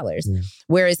 million.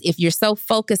 Whereas if you're so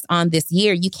focused on this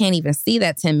year, you can't even see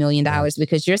that $10 million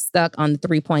because you're stuck on the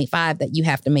 3.5 that you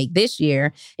have to make this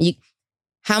year. And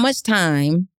how much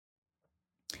time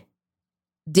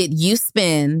did you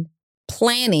spend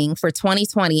planning for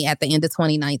 2020 at the end of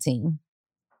 2019?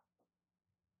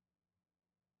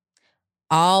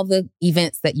 All the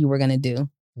events that you were going to do,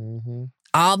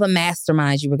 all the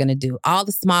masterminds you were going to do, all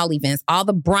the small events, all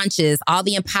the brunches, all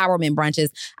the empowerment brunches.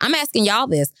 I'm asking y'all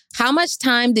this. How much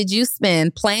time did you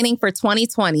spend planning for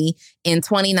 2020 in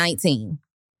 2019?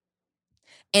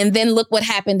 And then look what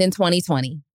happened in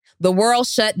 2020. The world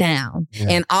shut down.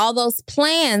 And all those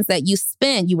plans that you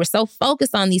spent, you were so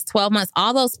focused on these 12 months,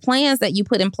 all those plans that you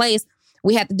put in place,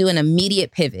 we had to do an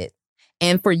immediate pivot.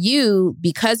 And for you,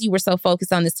 because you were so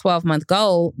focused on this 12-month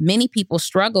goal, many people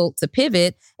struggled to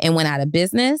pivot and went out of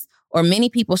business, or many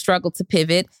people struggled to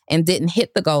pivot and didn't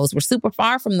hit the goals, were super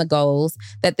far from the goals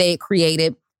that they had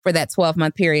created for that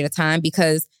 12-month period of time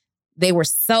because they were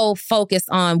so focused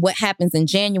on what happens in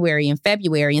January and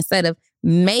February instead of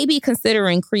maybe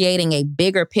considering creating a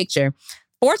bigger picture.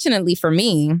 Fortunately for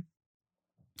me,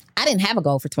 I didn't have a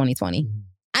goal for 2020.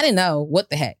 I didn't know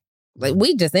what the heck. Like,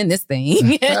 we just in this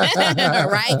thing,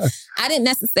 right? I didn't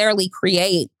necessarily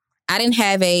I didn't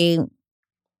have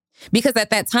because at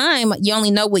that time, you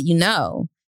only know what you know,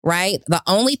 right? The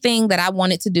only thing that I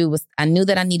wanted to do was I knew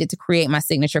that I needed to create my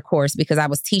signature course because I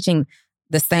was teaching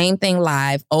the same thing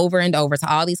live over and over to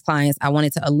all these clients. I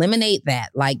wanted to eliminate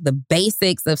that, like the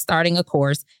basics of starting a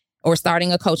course or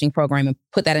starting a coaching program and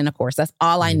put that in a course. That's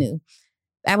all I knew.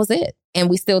 That was it. And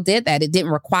we still did that. It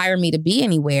didn't require me to be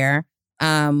anywhere.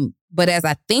 But as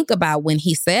I think about when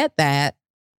he said that,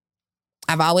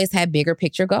 I've always had bigger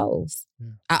picture goals.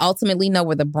 I ultimately know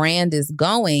where the brand is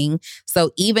going.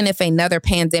 So even if another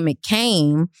pandemic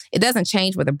came, it doesn't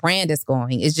change where the brand is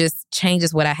going. It just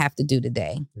changes what I have to do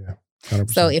today. 100%.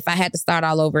 So if I had to start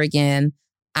all over again,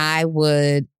 I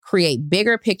would create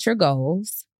bigger picture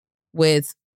goals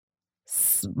with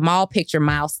small picture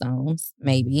milestones,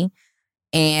 maybe,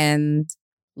 and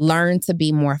learn to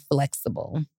be more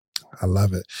flexible. I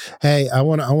love it. Hey, I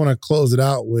want to close it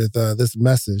out with this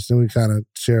message. Then we kind of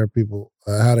share people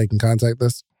how they can contact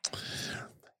us.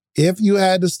 If you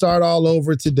had to start all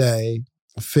over today,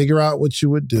 figure out what you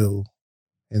would do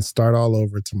and start all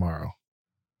over tomorrow.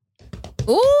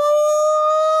 Ooh,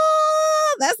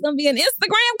 that's going to be an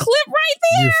Instagram clip right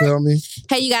there. You feel me?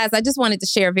 Hey, you guys, I just wanted to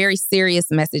share a very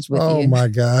serious message with you. Oh my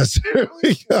gosh. Here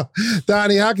we go.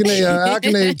 Donnie, how can they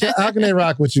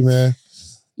rock with you, man?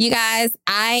 You guys,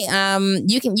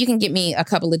 you can get me a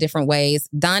couple of different ways.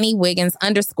 Donnie Wiggins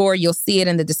 _ you'll see it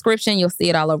in the description. You'll see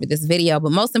it all over this video.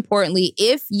 But most importantly,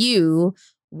 if you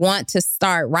want to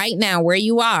start right now where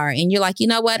you are and you're like, you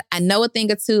know what? I know a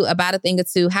thing or two about a thing or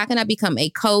two. How can I become a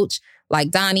coach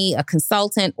like Donnie, a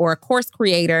consultant, or a course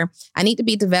creator? I need to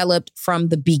be developed from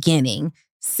the beginning.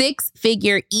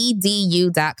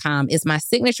 SixFigureEDU.com is my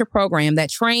signature program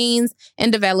that trains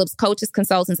and develops coaches,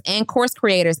 consultants, and course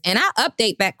creators. And I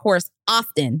update that course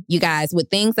often, you guys,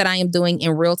 with things that I am doing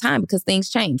in real time because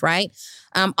things change, right?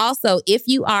 Also, if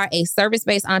you are a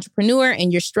service-based entrepreneur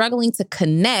and you're struggling to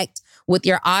connect with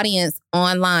your audience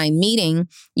online, meaning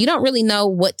you don't really know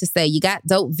what to say. You got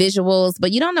dope visuals,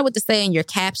 but you don't know what to say in your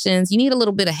captions. You need a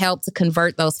little bit of help to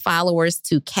convert those followers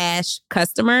to cash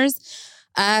customers.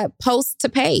 Post to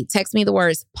paid. Text me the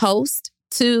words post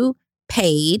to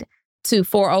paid to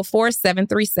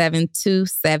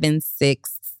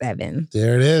 404-737-2767.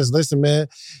 There it is. Listen, man.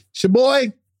 It's your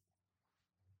boy.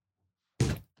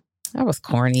 That was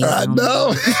corny. I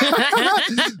know.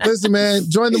 Listen, man,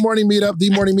 join the Morning Meetup,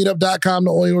 themorningmeetup.com,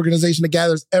 the only organization that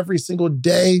gathers every single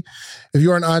day. If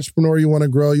you're an entrepreneur, you want to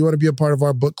grow, you want to be a part of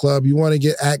our book club, you want to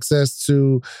get access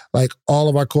to like all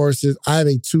of our courses. I have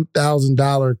a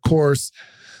 $2,000 course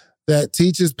that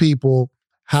teaches people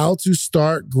how to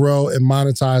start, grow, and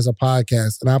monetize a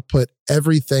podcast. And I put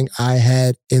everything I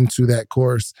had into that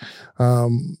course.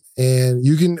 And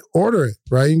you can order it,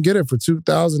 right? You can get it for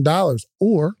 $2,000,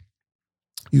 or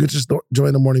you could just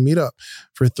join the Morning Meetup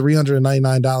for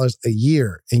 $399 a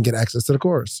year and get access to the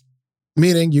course.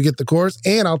 Meaning you get the course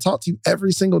and I'll talk to you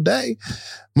every single day,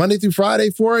 Monday through Friday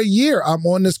for a year. I'm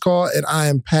on this call and I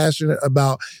am passionate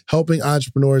about helping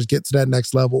entrepreneurs get to that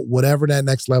next level, whatever that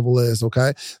next level is,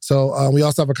 okay? So we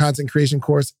also have a content creation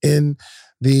course in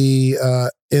the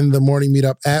Morning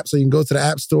Meetup app. So you can go to the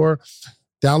App Store,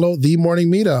 download The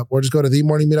Morning Meetup, or just go to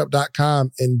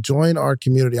themorningmeetup.com and join our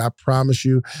community. I promise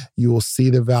you, you will see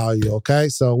the value, okay?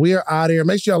 So we are out here.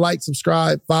 Make sure y'all like,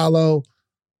 subscribe, follow.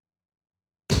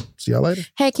 See y'all later.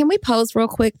 Hey, can we pose real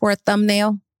quick for a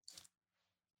thumbnail?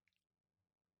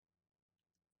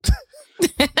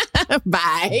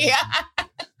 Bye.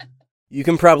 You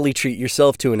can probably treat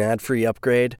yourself to an ad-free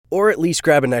upgrade, or at least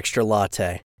grab an extra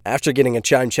latte. After getting a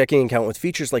Chime checking account with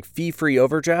features like fee-free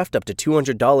overdraft up to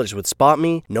 $200 with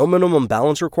SpotMe, no minimum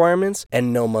balance requirements,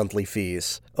 and no monthly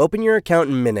fees. Open your account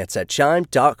in minutes at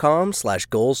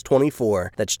chime.com/goals24.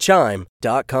 That's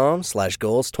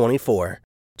chime.com/goals24.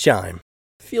 Chime.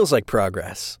 Feels like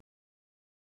progress.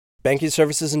 Banking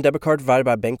services and debit card provided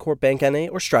by Bancorp Bank N.A.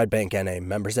 or Stride Bank N.A.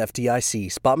 Members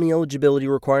FDIC. SpotMe eligibility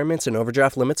requirements and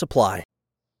overdraft limits apply.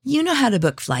 You know how to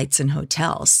book flights and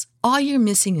hotels. All you're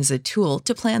missing is a tool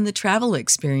to plan the travel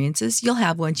experiences you'll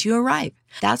have once you arrive.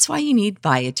 That's why you need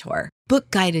Viator.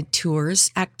 Book guided tours,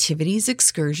 activities,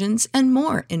 excursions, and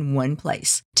more in one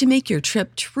place to make your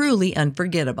trip truly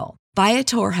unforgettable.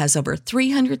 Viator has over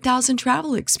 300,000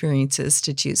 travel experiences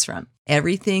to choose from.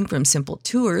 Everything from simple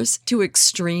tours to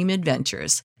extreme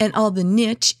adventures and all the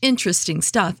niche, interesting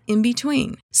stuff in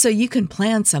between. So you can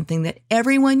plan something that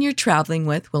everyone you're traveling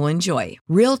with will enjoy.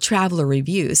 Real traveler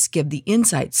reviews give the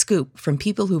inside scoop from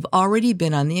people who've already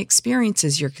been on the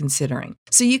experiences you're considering.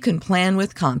 So you can plan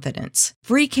with confidence.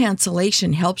 Free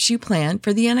cancellation helps you plan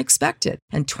for the unexpected.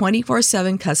 And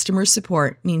 24/7 customer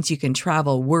support means you can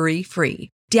travel worry-free.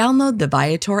 Download the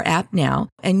Viator app now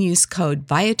and use code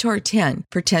Viator10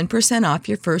 for 10% off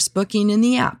your first booking in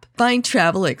the app. Find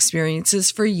travel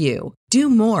experiences for you. Do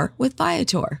more with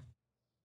Viator.